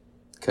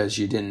because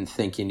you didn't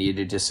think you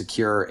needed to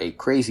secure a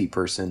crazy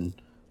person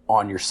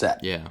on your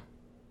set. Yeah,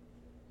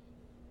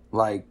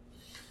 like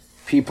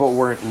people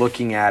weren't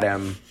looking at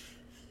him.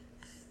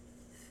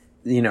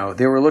 They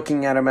were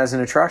looking at him as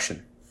an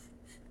attraction.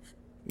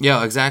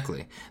 Yeah,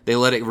 exactly. They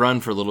let it run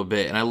for a little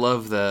bit, and I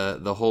love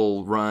the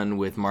whole run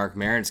with Mark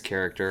Maron's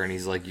character, and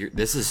he's like,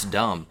 this is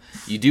dumb.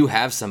 You do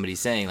have somebody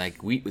saying,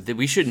 like,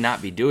 we should not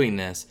be doing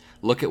this.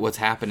 Look at what's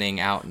happening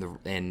out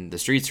in the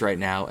streets right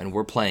now, and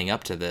we're playing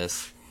up to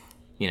this.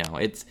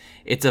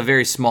 It's a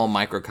very small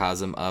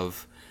microcosm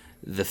of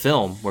the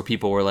film where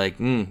people were like,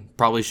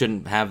 probably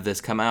shouldn't have this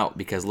come out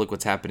because look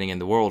what's happening in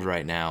the world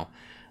right now.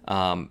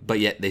 But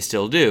yet they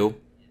still do,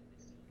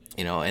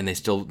 and they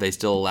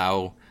still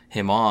allow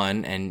him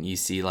on, and you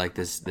see like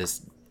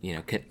this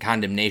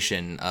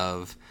condemnation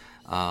of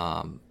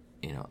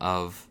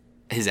of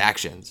his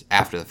actions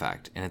after the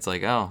fact, and it's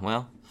like, oh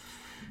well,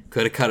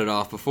 could have cut it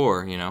off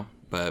before,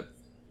 but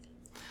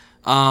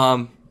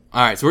all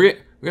right, so we're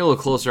getting a little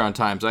closer on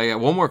time, so I got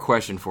one more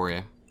question for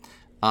you.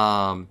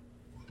 I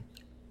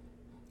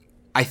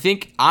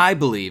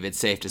believe it's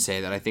safe to say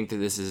that I think that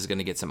this is going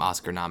to get some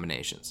Oscar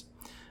nominations.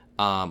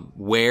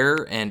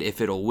 Where and if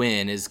it'll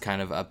win is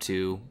kind of up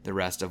to the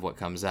rest of what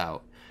comes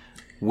out.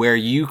 Where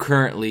you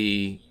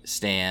currently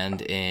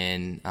stand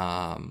in,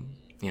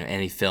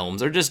 any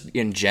films, or just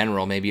in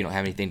general, maybe you don't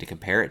have anything to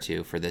compare it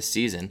to for this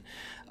season,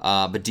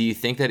 but do you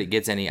think that it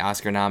gets any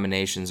Oscar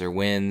nominations or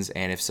wins,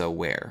 and if so,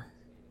 where?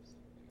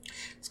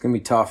 It's going to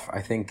be tough.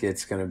 I think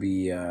it's going to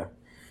be, I'm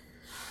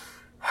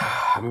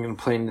going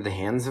to play into the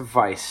hands of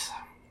Vice.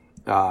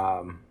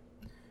 I'll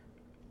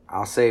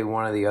say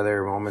one of the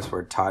other moments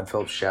where Todd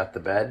Phillips shat the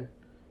bed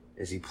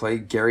is he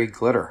played Gary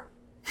Glitter.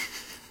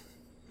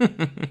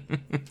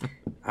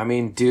 I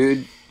mean,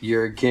 dude,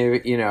 you're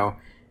giving,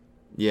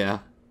 Yeah.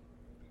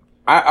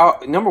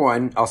 Number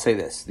one, I'll say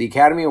this. The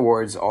Academy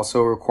Awards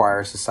also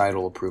require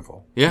societal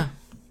approval. Yeah.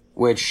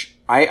 Which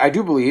I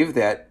do believe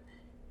that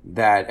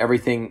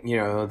everything,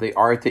 the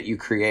art that you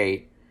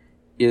create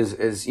is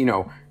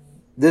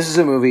this is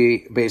a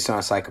movie based on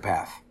a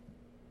psychopath.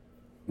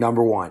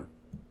 Number one.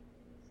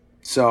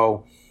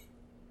 So,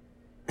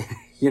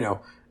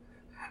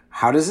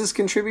 how does this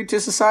contribute to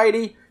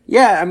society?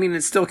 Yeah, I mean,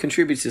 it still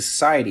contributes to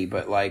society,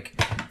 but, like,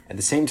 at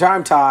the same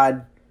time,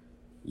 Todd,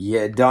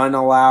 you done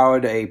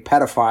allowed a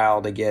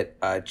pedophile to get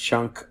a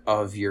chunk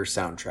of your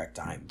soundtrack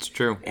time. It's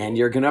true. And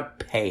you're going to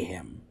pay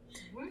him.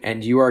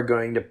 And you are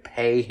going to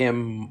pay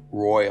him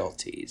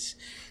royalties.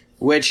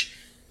 Which,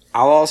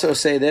 I'll also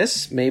say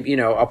this, maybe,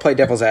 I'll play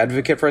devil's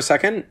advocate for a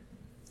second.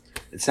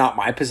 It's not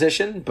my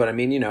position, but I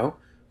mean,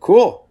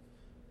 cool.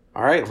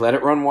 All right, let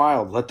it run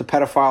wild. Let the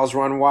pedophiles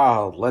run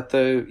wild. Let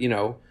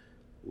the,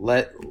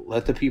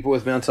 let the people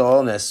with mental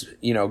illness,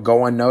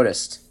 go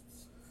unnoticed.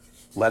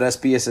 Let us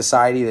be a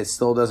society that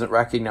still doesn't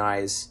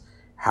recognize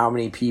how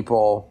many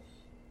people.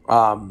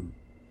 Let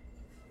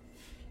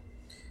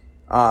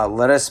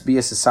us be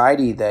a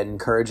society that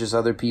encourages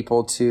other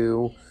people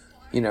to,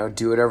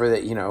 do whatever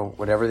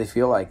whatever they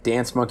feel like.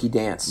 Dance, monkey,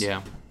 dance.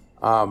 Yeah.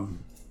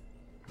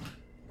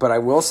 But I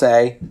will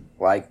say,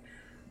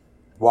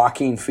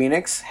 Joaquin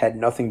Phoenix had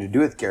nothing to do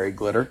with Gary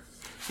Glitter.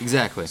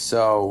 Exactly.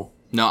 So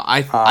no,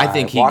 I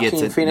think he gets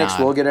it. Phoenix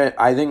will get a.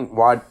 I think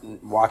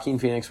Joaquin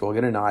Phoenix will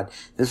get a nod.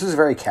 This was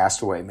very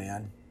Castaway,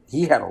 man.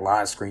 He had a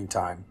lot of screen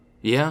time.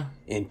 Yeah.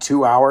 In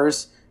 2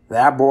 hours,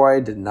 that boy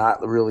did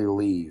not really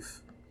leave.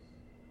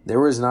 There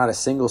was not a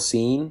single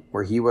scene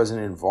where he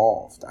wasn't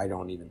involved. I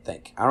don't even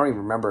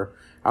remember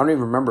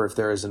if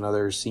there is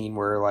another scene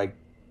where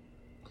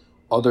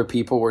other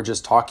people were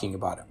just talking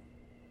about him.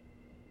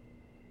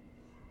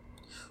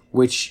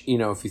 Which,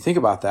 if you think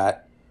about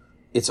that,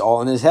 it's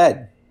all in his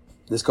head.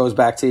 This goes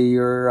back to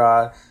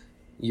your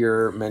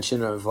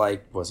mention of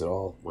was it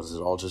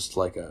all just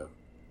like a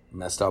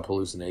messed up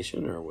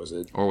hallucination, or was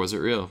it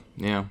real?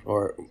 Yeah.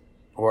 Or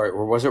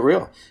was it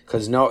real?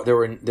 Because no, there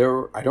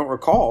were. I don't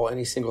recall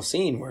any single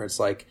scene where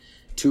it's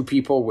two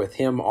people with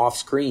him off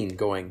screen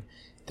going,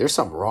 "There's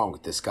something wrong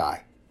with this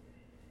guy."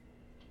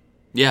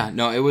 Yeah,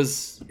 no, it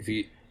was. If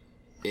you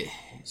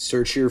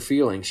search your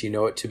feelings, you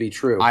know it to be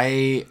true.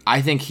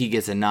 I think he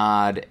gets a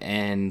nod,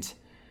 and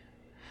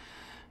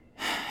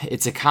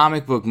it's a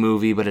comic book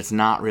movie, but it's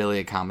not really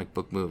a comic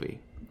book movie.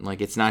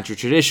 It's not your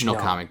traditional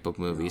comic book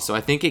movie. So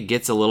I think it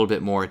gets a little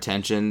bit more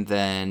attention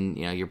than,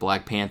 your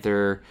Black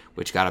Panther,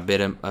 which got a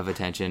bit of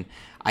attention.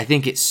 I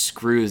think it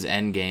screws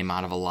Endgame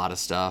out of a lot of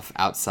stuff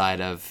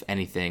outside of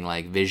anything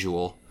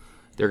visual.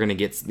 They're going to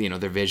get,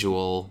 their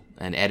visual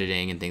and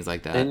editing and things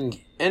like that.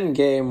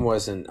 Endgame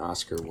wasn't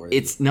Oscar worthy.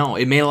 It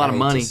made a lot of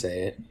money. To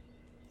say it.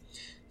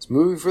 It's a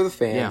movie for the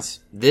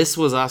fans. Yeah. This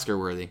was Oscar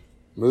worthy.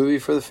 Movie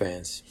for the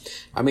fans.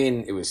 I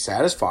mean, it was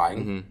satisfying.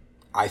 Mm-hmm.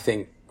 I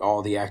think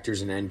all the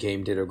actors in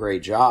Endgame did a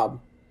great job,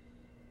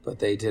 but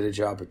they did a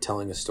job of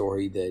telling a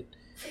story that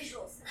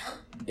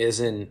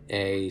isn't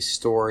a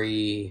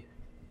story.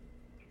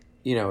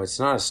 It's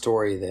not a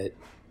story that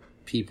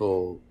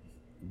people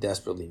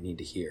desperately need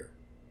to hear.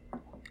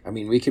 I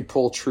mean, we could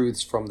pull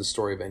truths from the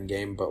story of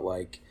Endgame, but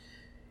we're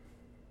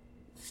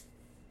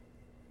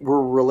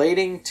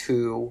relating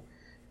to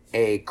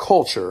a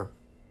culture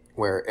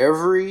where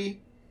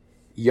every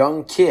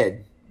young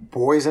kid,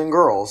 boys and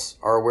girls,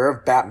 are aware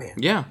of Batman.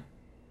 Yeah.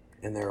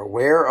 And they're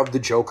aware of the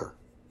Joker.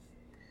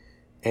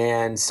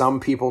 And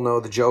some people know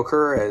the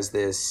Joker as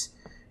this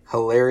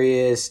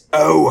hilarious,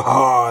 oh,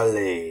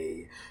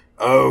 Harley,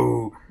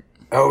 oh,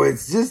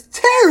 it's just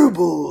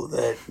terrible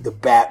that the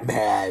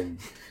Batman,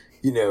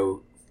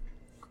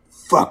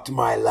 fucked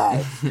my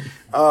life.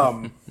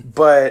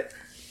 But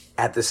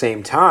at the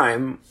same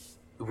time,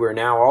 we're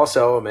now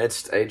also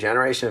amidst a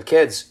generation of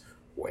kids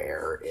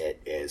where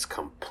it is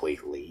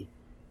completely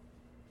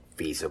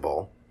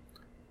feasible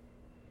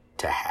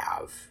to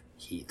have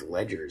Heath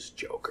Ledger's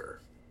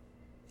Joker.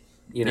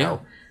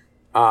 That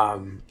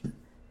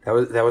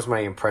was my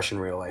impression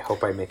reel. I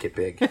hope I make it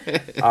big.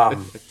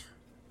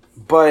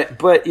 But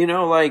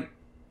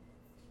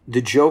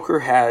the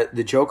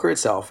Joker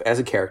itself as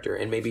a character,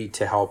 and maybe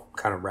to help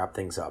kind of wrap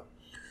things up,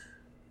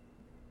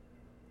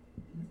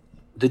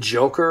 the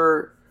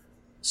Joker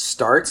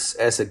starts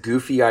as a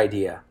goofy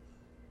idea.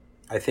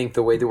 I think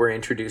the way that we're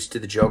introduced to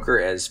the Joker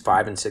as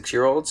 5 and 6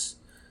 year olds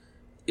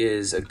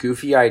is a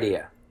goofy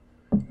idea.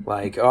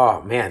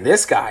 Oh man,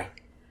 this guy,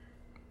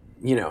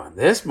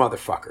 this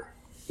motherfucker,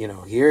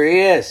 here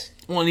he is.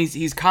 Well, and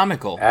he's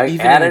comical.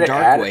 Even in a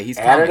dark way, he's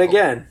comical. At it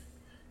again.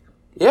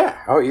 Yeah.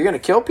 Oh, you're gonna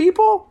kill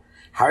people?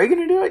 How are you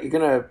gonna do it?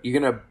 You're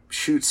gonna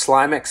shoot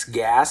Smilex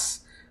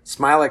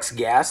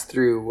gas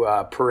through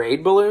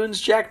parade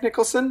balloons, Jack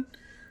Nicholson?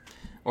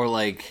 Or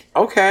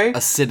okay,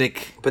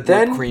 acidic, but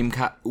then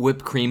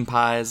whipped cream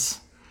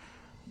pies.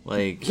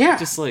 And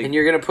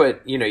you're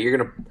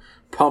gonna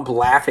pump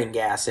laughing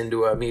gas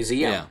into a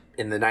museum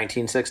in the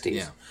 1960s.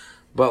 Yeah.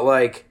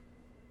 But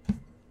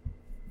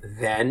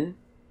then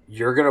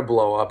you're gonna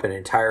blow up an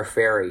entire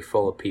ferry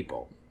full of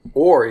people,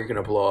 or you're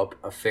gonna blow up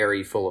a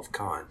ferry full of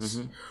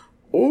cons,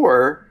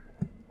 or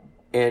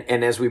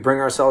and as we bring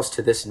ourselves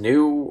to this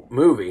new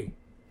movie,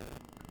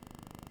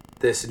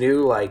 this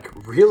new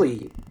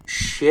really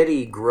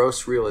shitty,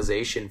 gross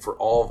realization for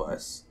all of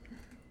us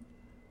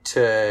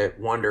to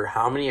wonder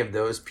how many of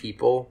those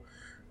people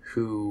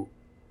who,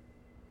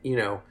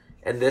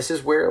 and this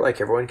is where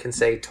everyone can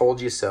say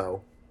 "told you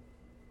so."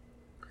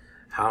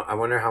 I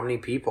wonder how many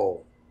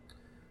people,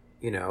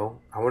 I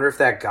wonder if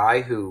that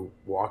guy who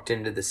walked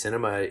into the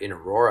cinema in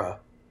Aurora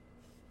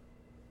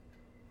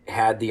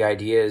had the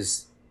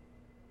ideas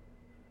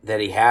that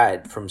he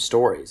had from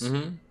stories.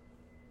 Mm-hmm.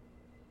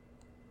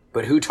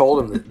 But who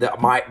told him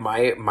that?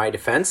 My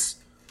defense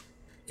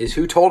is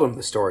who told him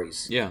the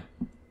stories. Yeah.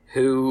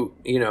 Who,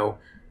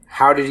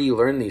 how did he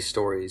learn these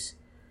stories?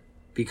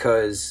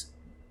 Because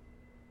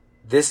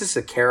this is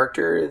a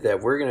character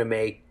that we're gonna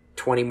make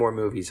 20 more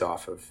movies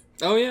off of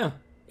Oh yeah.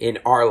 in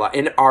our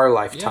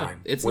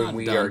lifetime. Yeah, it's when not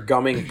we done. are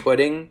gumming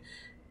pudding,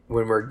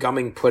 when we're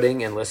gumming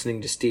pudding and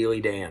listening to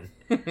Steely Dan.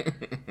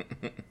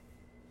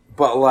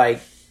 But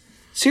like,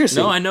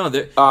 seriously, No, I know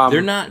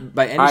they're not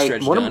by any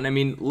stretch done. I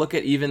mean, look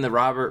at even the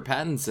Robert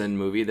Pattinson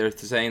movie. They're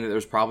saying that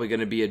there's probably going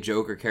to be a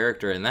Joker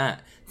character in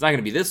that. It's not going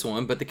to be this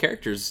one, but the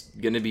character's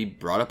going to be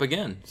brought up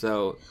again.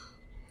 So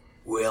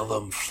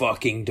Willem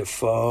fucking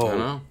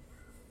Dafoe.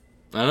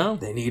 I don't know.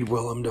 They need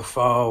Willem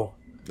Dafoe.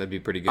 That'd be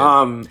pretty good.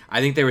 I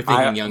think they were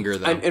thinking younger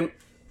though. And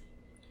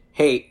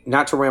hey,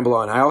 not to ramble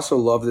on, I also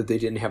love that they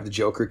didn't have the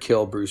Joker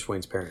kill Bruce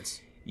Wayne's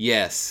parents.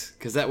 Yes,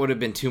 because that would have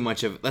been too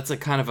much of. That's a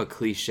kind of a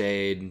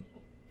cliched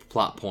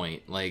plot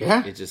point. Like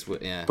it just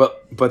would. Yeah.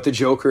 But the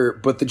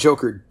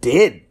Joker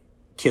did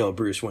kill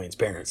Bruce Wayne's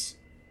parents.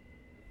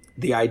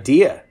 The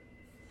idea,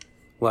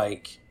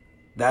 like,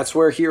 that's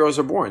where heroes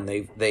are born.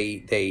 They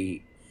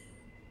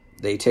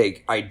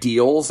take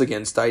ideals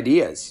against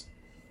ideas.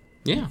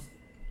 Yeah.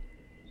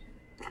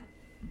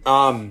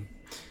 But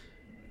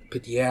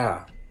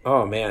yeah.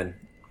 Oh man.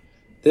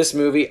 This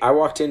movie, I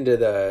walked into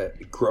the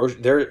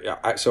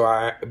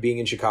being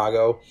in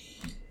Chicago,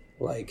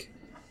 like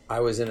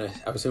I was in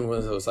one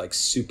of those like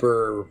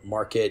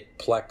supermarket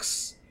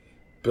plex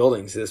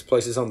buildings. This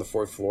place is on the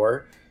 4th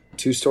floor.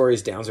 2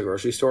 stories down's a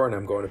grocery store, and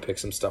I'm going to pick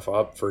some stuff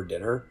up for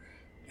dinner.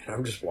 And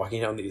I'm just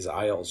walking down these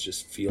aisles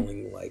just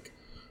feeling like,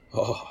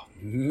 oh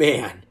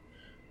man.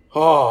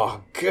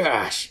 Oh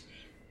gosh.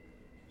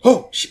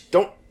 Oh shit,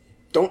 don't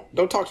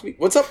talk to me.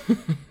 What's up?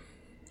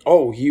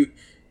 Oh,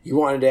 you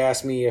wanted to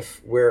ask me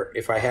if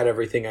I had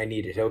everything I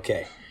needed.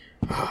 Okay.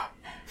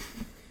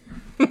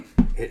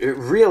 It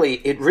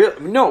really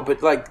no,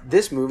 but like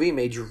this movie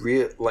made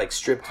you like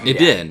stripped you It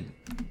down. did.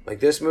 Like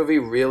this movie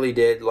really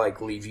did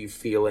like leave you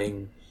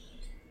feeling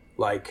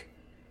like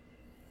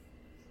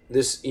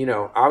this, you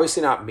know,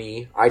 obviously not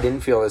me. I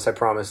didn't feel this, I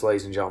promise,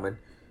 ladies and gentlemen.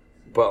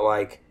 But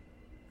like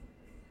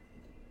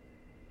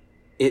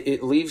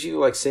it leaves you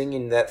like sitting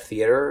in that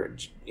theater,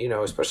 you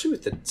know, especially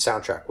with the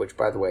soundtrack, which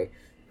by the way,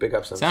 big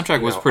ups on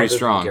Soundtrack was pretty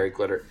strong. Gary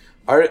Glitter.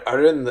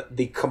 Other than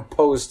the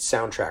composed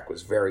soundtrack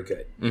was very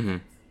good. Mm-hmm.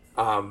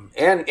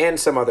 And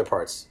some other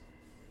parts.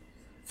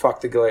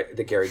 Fuck the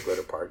Gary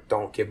Glitter part.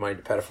 Don't give money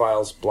to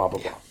pedophiles. Blah blah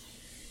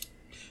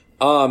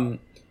blah.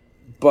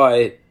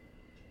 But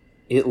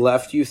it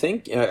left you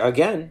think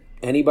again.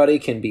 Anybody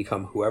can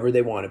become whoever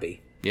they want to be.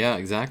 Yeah,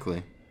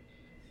 exactly.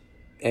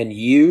 And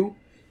you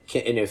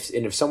can, and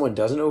if someone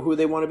doesn't know who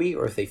they want to be,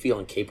 or if they feel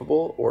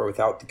incapable or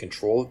without the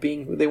control of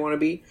being who they want to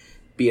be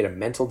it a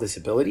mental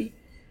disability,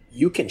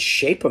 you can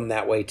shape them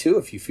that way too.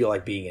 If you feel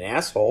like being an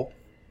asshole.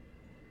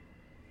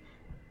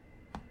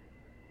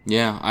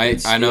 Yeah, I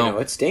know. You know,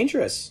 it's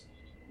dangerous.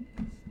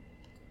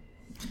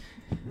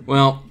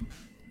 Well,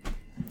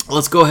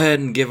 let's go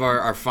ahead and give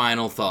our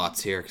final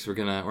thoughts here because we're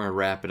gonna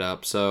wrap it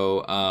up.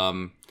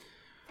 So,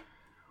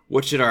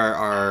 what should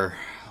our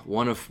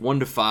 1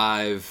 to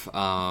 5?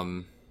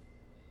 I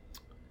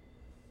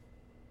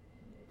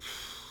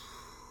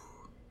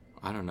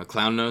don't know,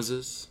 clown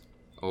noses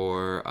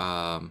or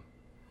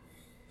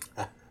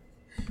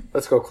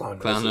Let's go clown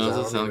noses. Clown noses I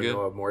don't sound even good?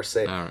 know what more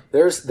say. All right.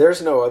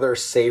 There's no other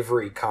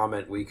savory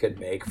comment we could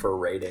make for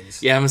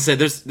ratings. Yeah, I'm gonna say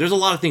there's a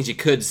lot of things you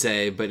could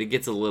say, but it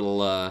gets a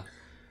little 5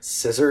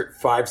 scissor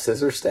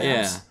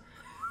stabs.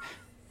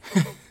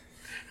 Yeah.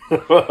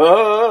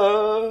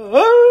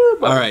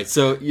 All All right,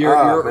 so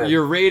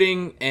your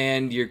rating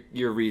and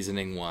your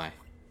reasoning why.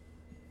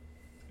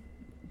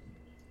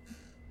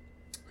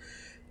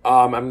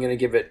 I'm gonna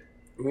give it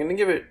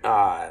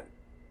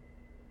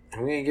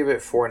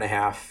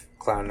 4.5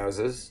 clown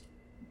noses.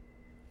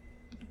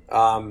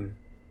 I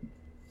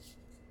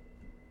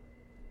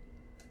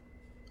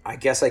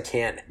guess I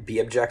can't be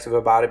objective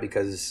about it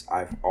because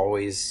I've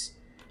always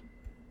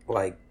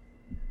like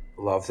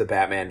loved the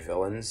Batman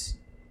villains.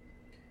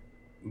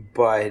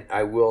 But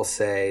I will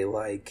say,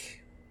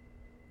 like,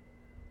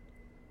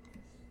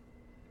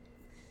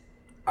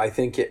 I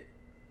think it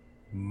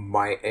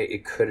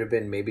could have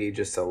been maybe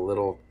just a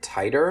little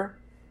tighter.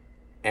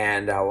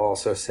 And I'll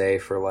also say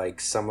for like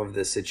some of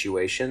the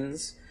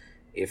situations,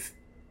 if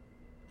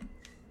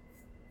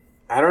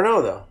I don't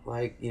know though,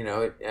 like, you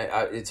know,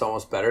 it's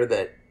almost better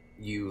that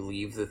you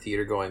leave the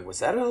theater going, was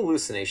that an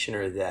hallucination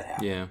or did that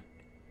happen? Yeah.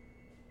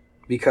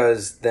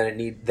 Because then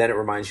it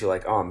reminds you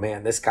like, oh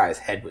man, this guy's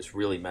head was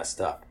really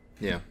messed up.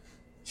 Yeah.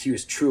 He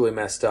was truly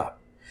messed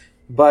up.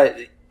 But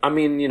I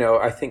mean, you know,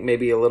 I think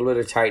maybe a little bit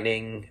of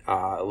tightening,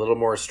 a little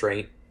more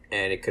restraint,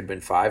 and it could have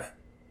been 5.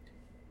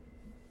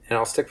 And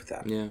I'll stick with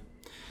that. Yeah.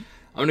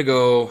 I'm gonna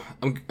go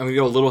a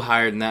little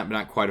higher than that, but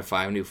not quite a 5.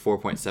 I'm gonna do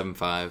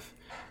 4.75.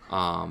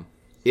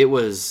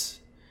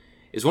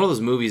 It's one of those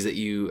movies that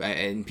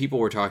and people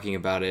were talking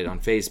about it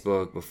on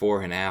Facebook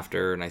before and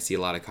after, and I see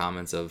a lot of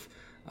comments of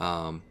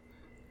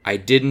I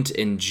didn't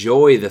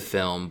enjoy the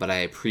film, but I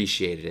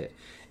appreciated it.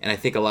 And I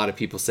think a lot of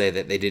people say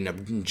that they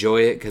didn't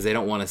enjoy it because they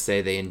don't want to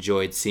say they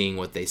enjoyed seeing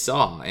what they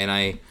saw. And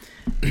I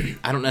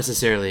don't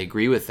necessarily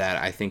agree with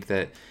that. I think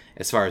that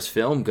as far as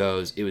film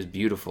goes, it was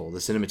beautiful. The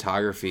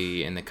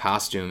cinematography and the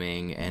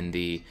costuming and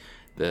the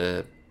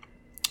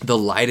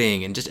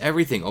lighting and just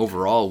everything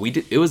overall.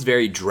 It was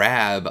very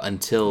drab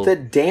until the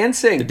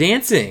dancing.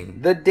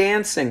 The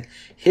dancing.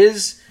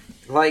 His,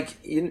 like,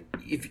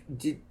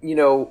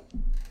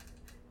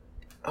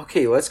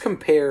 okay, let's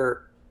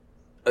compare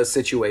a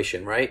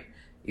situation, right?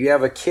 You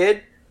have a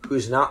kid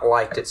who's not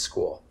liked at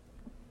school,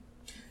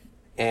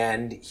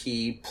 and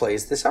he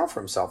plays this out for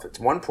himself.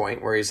 It's one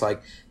point where he's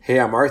like, "Hey,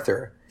 I'm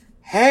Arthur.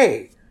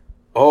 Hey,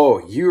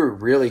 oh, you're a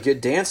really good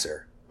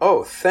dancer.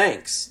 Oh,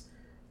 thanks."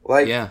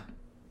 Like, yeah.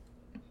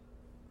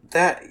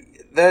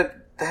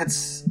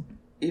 That's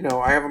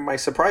I have my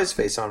surprise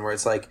face on where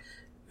it's like,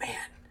 man,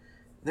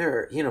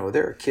 there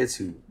are kids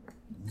who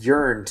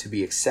yearn to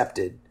be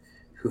accepted,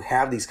 who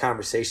have these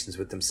conversations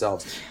with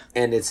themselves,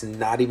 and it's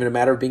not even a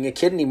matter of being a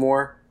kid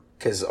anymore,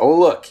 because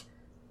look,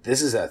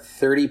 this is a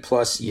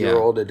 30+ year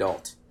old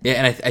adult. Yeah,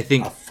 and I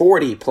think a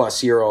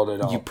 40+ year old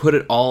adult. You put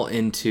it all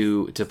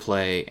into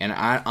play, and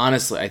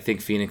I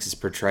think Phoenix's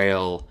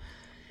portrayal,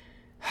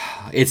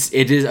 it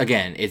is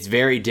again, it's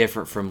very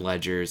different from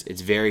Ledger's.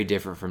 It's very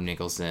different from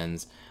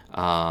Nicholson's.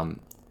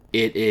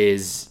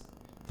 It's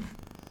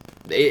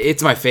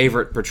my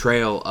favorite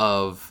portrayal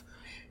of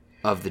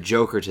the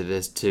Joker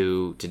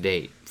to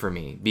date for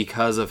me,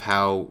 because of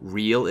how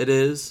real it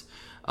is.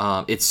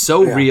 It's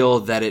so real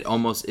that it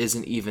almost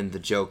isn't even the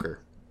Joker.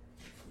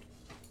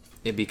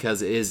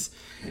 Because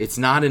it's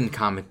not in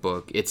comic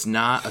book. It's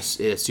not a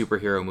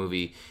superhero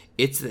movie.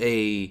 It's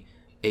a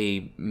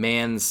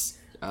man's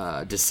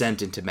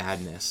descent into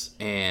madness,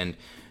 and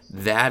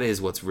that is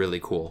what's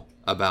really cool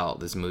about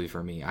this movie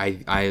for me.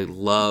 I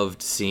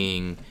loved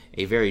seeing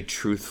a very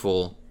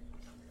truthful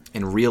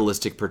and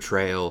realistic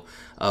portrayal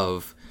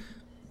of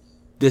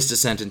this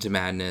descent into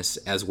madness,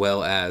 as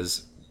well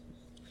as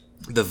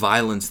the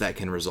violence that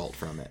can result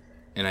from it.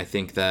 And I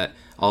think that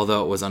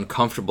although it was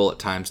uncomfortable at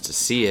times to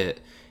see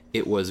it,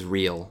 it was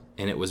real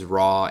and it was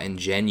raw and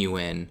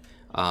genuine,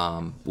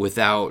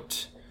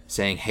 without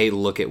saying, "Hey,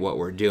 look at what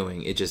we're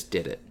doing." It just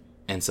did it,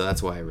 and so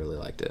that's why I really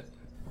liked it.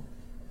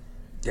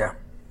 Yeah,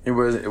 it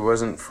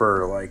wasn't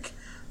for like,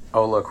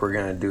 "Oh, look, we're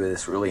gonna do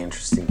this really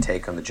interesting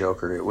take on the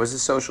Joker." It was a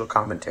social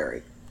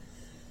commentary.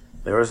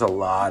 There was a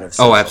lot of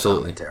social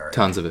absolutely, commentary.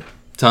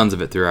 Tons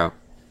of it throughout.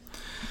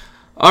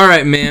 All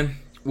right, man.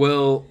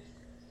 Well,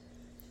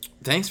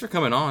 thanks for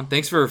coming on.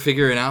 Thanks for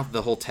figuring out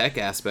the whole tech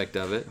aspect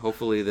of it.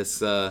 Hopefully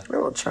this...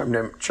 well, charmed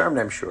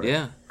him, sure.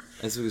 Yeah,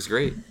 this was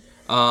great.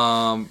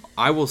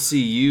 I will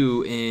see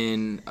you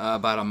in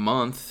about a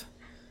month.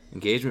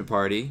 Engagement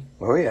party.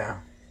 Oh, yeah.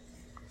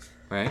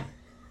 Right?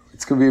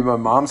 It's going to be at my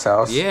mom's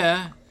house.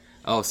 Yeah.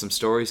 Oh, some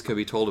stories could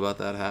be told about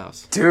that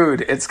house.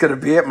 Dude, it's going to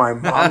be at my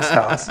mom's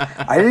house.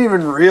 I didn't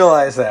even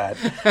realize that.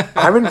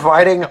 I'm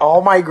inviting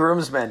all my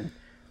groomsmen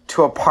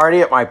to a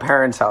party at my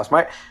parents' house.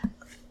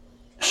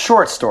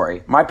 Short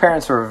story. My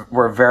parents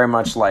were very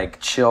much like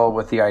chill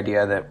with the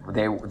idea that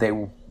they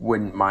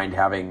wouldn't mind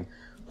having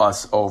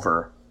us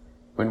over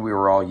when we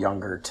were all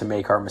younger to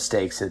make our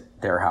mistakes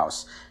at their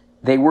house.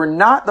 They were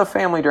not the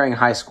family during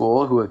high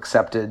school who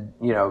accepted,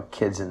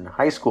 kids in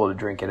high school to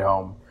drink at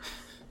home.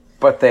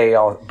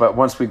 But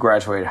once we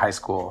graduated high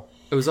school,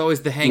 it was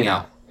always the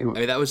hangout.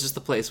 That was just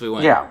the place we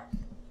went. Yeah.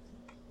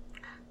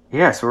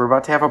 Yeah, so we're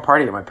about to have a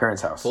party at my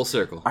parents' house. Full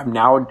circle. I'm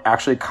now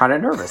actually kind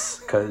of nervous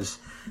because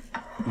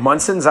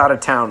Munson's out of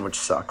town, which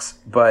sucks.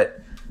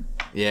 But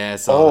yeah,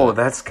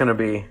 that's gonna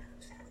be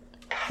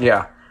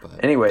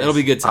Anyways, it'll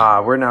be good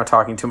time. We're now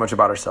talking too much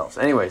about ourselves.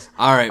 Anyways,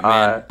 all right,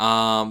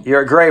 man.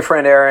 You're a great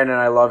friend, Aaron, and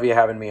I love you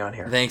having me on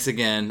here. Thanks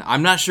again.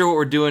 I'm not sure what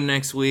we're doing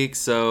next week,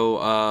 so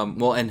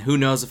and who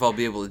knows if I'll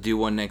be able to do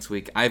one next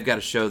week. I've got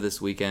a show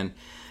this weekend,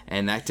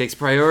 and that takes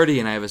priority,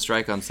 and I have a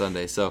strike on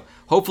Sunday. So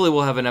hopefully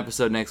we'll have an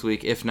episode next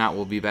week. If not,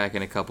 we'll be back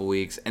in a couple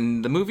weeks.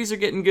 And the movies are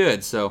getting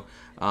good, so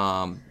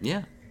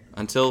yeah.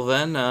 Until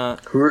then,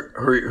 who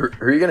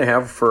are you gonna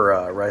have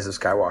for Rise of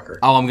Skywalker?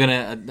 Oh, I'm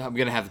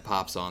gonna have the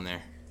Pops on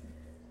there.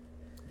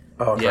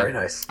 Oh, yeah. Very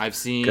nice. I've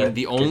seen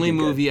the only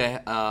movie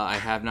I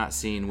have not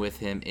seen with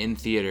him in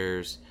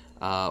theaters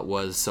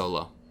was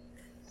Solo.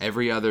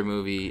 Every other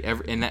movie,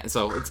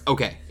 so it's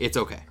okay. It's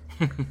okay.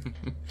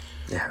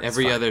 Yeah,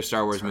 every other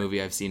Star Wars movie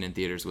I've seen in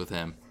theaters with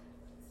him.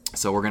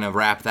 So we're gonna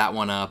wrap that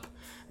one up,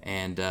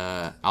 and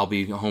I'll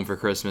be home for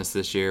Christmas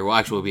this year. Well,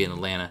 actually, we'll be in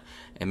Atlanta,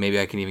 and maybe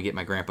I can even get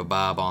my Grandpa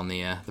Bob on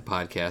the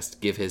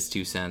podcast, give his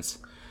 2 cents.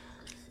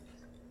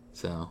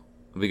 So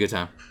it'll be a good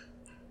time.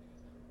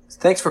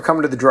 Thanks for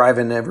coming to the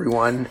drive-in,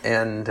 everyone,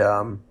 and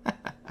I'm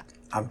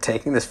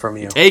taking this from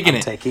you. Taking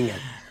it.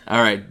 All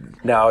right.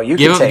 No, you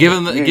give can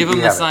him, take it. Give him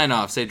the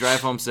sign-off. Say,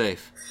 drive home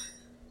safe.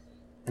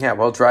 Yeah,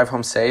 well, drive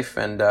home safe,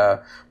 and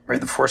may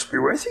the Force be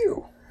with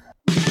you.